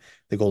hosting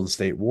the Golden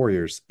State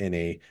Warriors in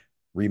a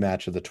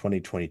rematch of the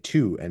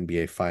 2022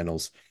 NBA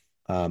Finals.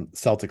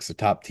 Celtics a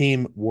top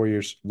team,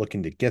 Warriors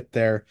looking to get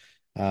there.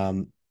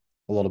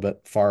 A little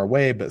bit far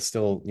away, but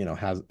still,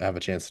 have a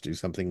chance to do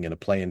something in a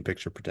play-in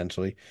picture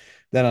potentially.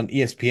 Then on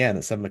ESPN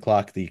at 7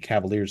 o'clock, the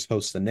Cavaliers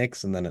host the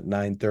Knicks, and then at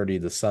 9:30,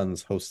 the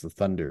Suns host the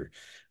Thunder.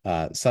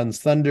 Suns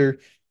Thunder,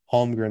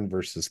 Holmgren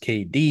versus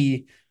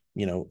KD.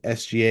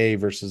 SGA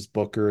versus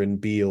Booker and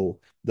Beal,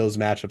 those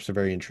matchups are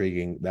very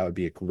intriguing. That would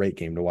be a great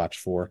game to watch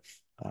for.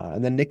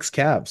 And then Knicks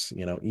Cavs,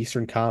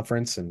 Eastern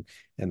Conference and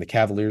the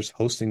Cavaliers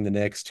hosting the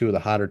Knicks, two of the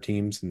hotter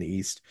teams in the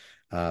East,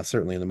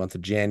 certainly in the month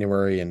of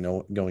January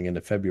and going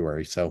into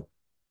February. So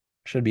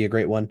should be a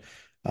great one.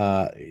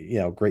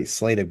 Great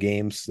slate of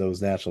games,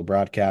 those national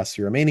broadcasts.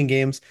 Your remaining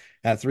games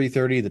at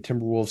 3:30, the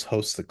Timberwolves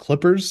host the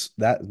Clippers.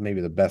 That is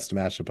maybe the best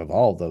matchup of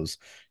all of those,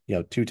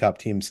 two top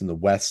teams in the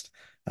West.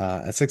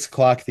 At 6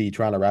 o'clock, the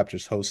Toronto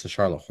Raptors host the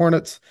Charlotte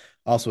Hornets.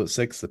 Also at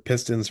 6, the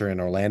Pistons are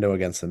in Orlando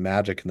against the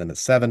Magic. And then at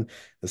 7,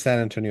 the San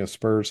Antonio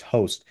Spurs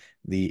host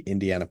the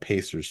Indiana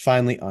Pacers.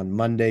 Finally, on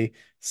Monday,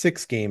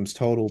 6 games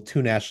total,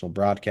 two national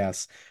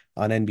broadcasts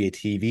on NBA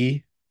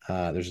TV.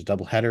 There's a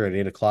doubleheader at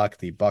 8 o'clock.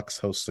 The Bucks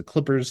host the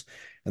Clippers,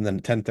 and then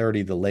at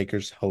 10:30, the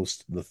Lakers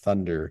host the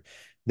Thunder.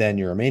 Then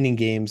your remaining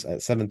games at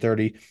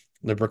 7:30,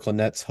 the Brooklyn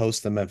Nets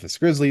host the Memphis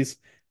Grizzlies.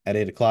 At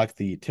 8 o'clock,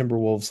 the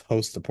Timberwolves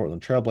host the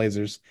Portland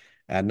Trailblazers.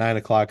 At 9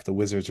 o'clock, the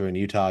Wizards are in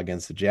Utah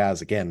against the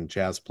Jazz. Again,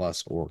 Jazz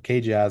plus or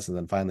K Jazz. And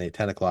then finally at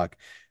 10 o'clock,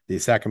 the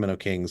Sacramento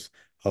Kings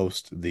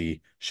host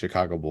the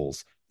Chicago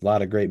Bulls. A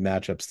lot of great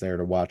matchups there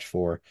to watch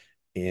for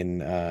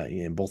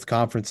in both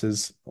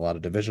conferences, a lot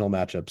of divisional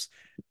matchups,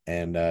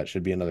 and it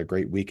should be another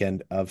great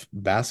weekend of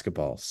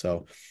basketball.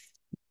 So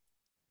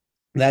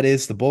that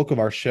is the bulk of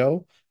our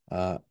show.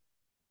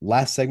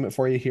 Last segment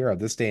for you here of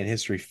This Day in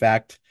History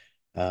Fact.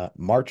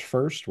 March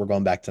 1st, we're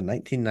going back to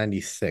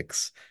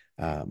 1996.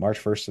 March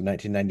 1st of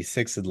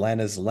 1996,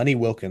 Atlanta's Lenny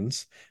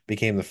Wilkens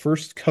became the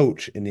first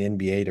coach in the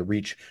NBA to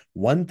reach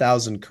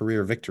 1,000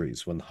 career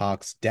victories when the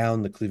Hawks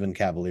downed the Cleveland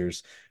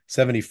Cavaliers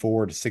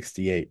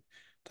 74-68.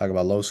 Talk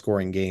about low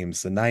scoring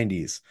games. The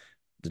 90s,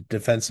 the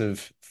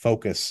defensive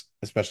focus,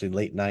 especially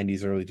late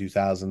 90s, early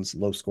 2000s,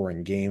 low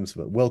scoring games.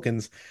 But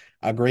Wilkins,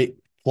 a great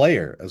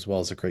player as well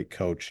as a great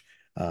coach.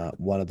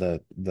 One of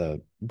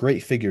the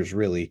great figures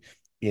really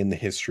in the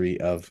history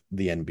of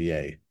the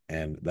NBA.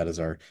 And that is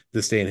our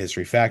This Day in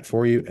History fact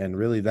for you. And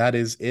really, that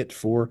is it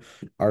for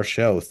our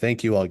show.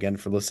 Thank you all again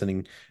for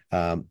listening.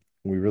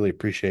 We really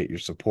appreciate your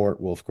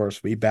support. We'll, of course,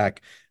 be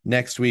back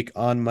next week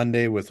on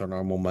Monday with our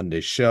normal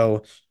Monday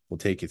show. We'll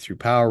take you through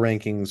power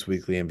rankings,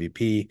 weekly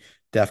MVP,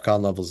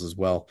 DEFCON levels as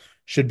well.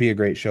 Should be a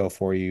great show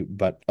for you.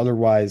 But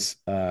otherwise,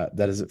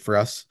 that is it for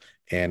us.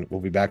 And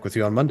we'll be back with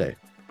you on Monday.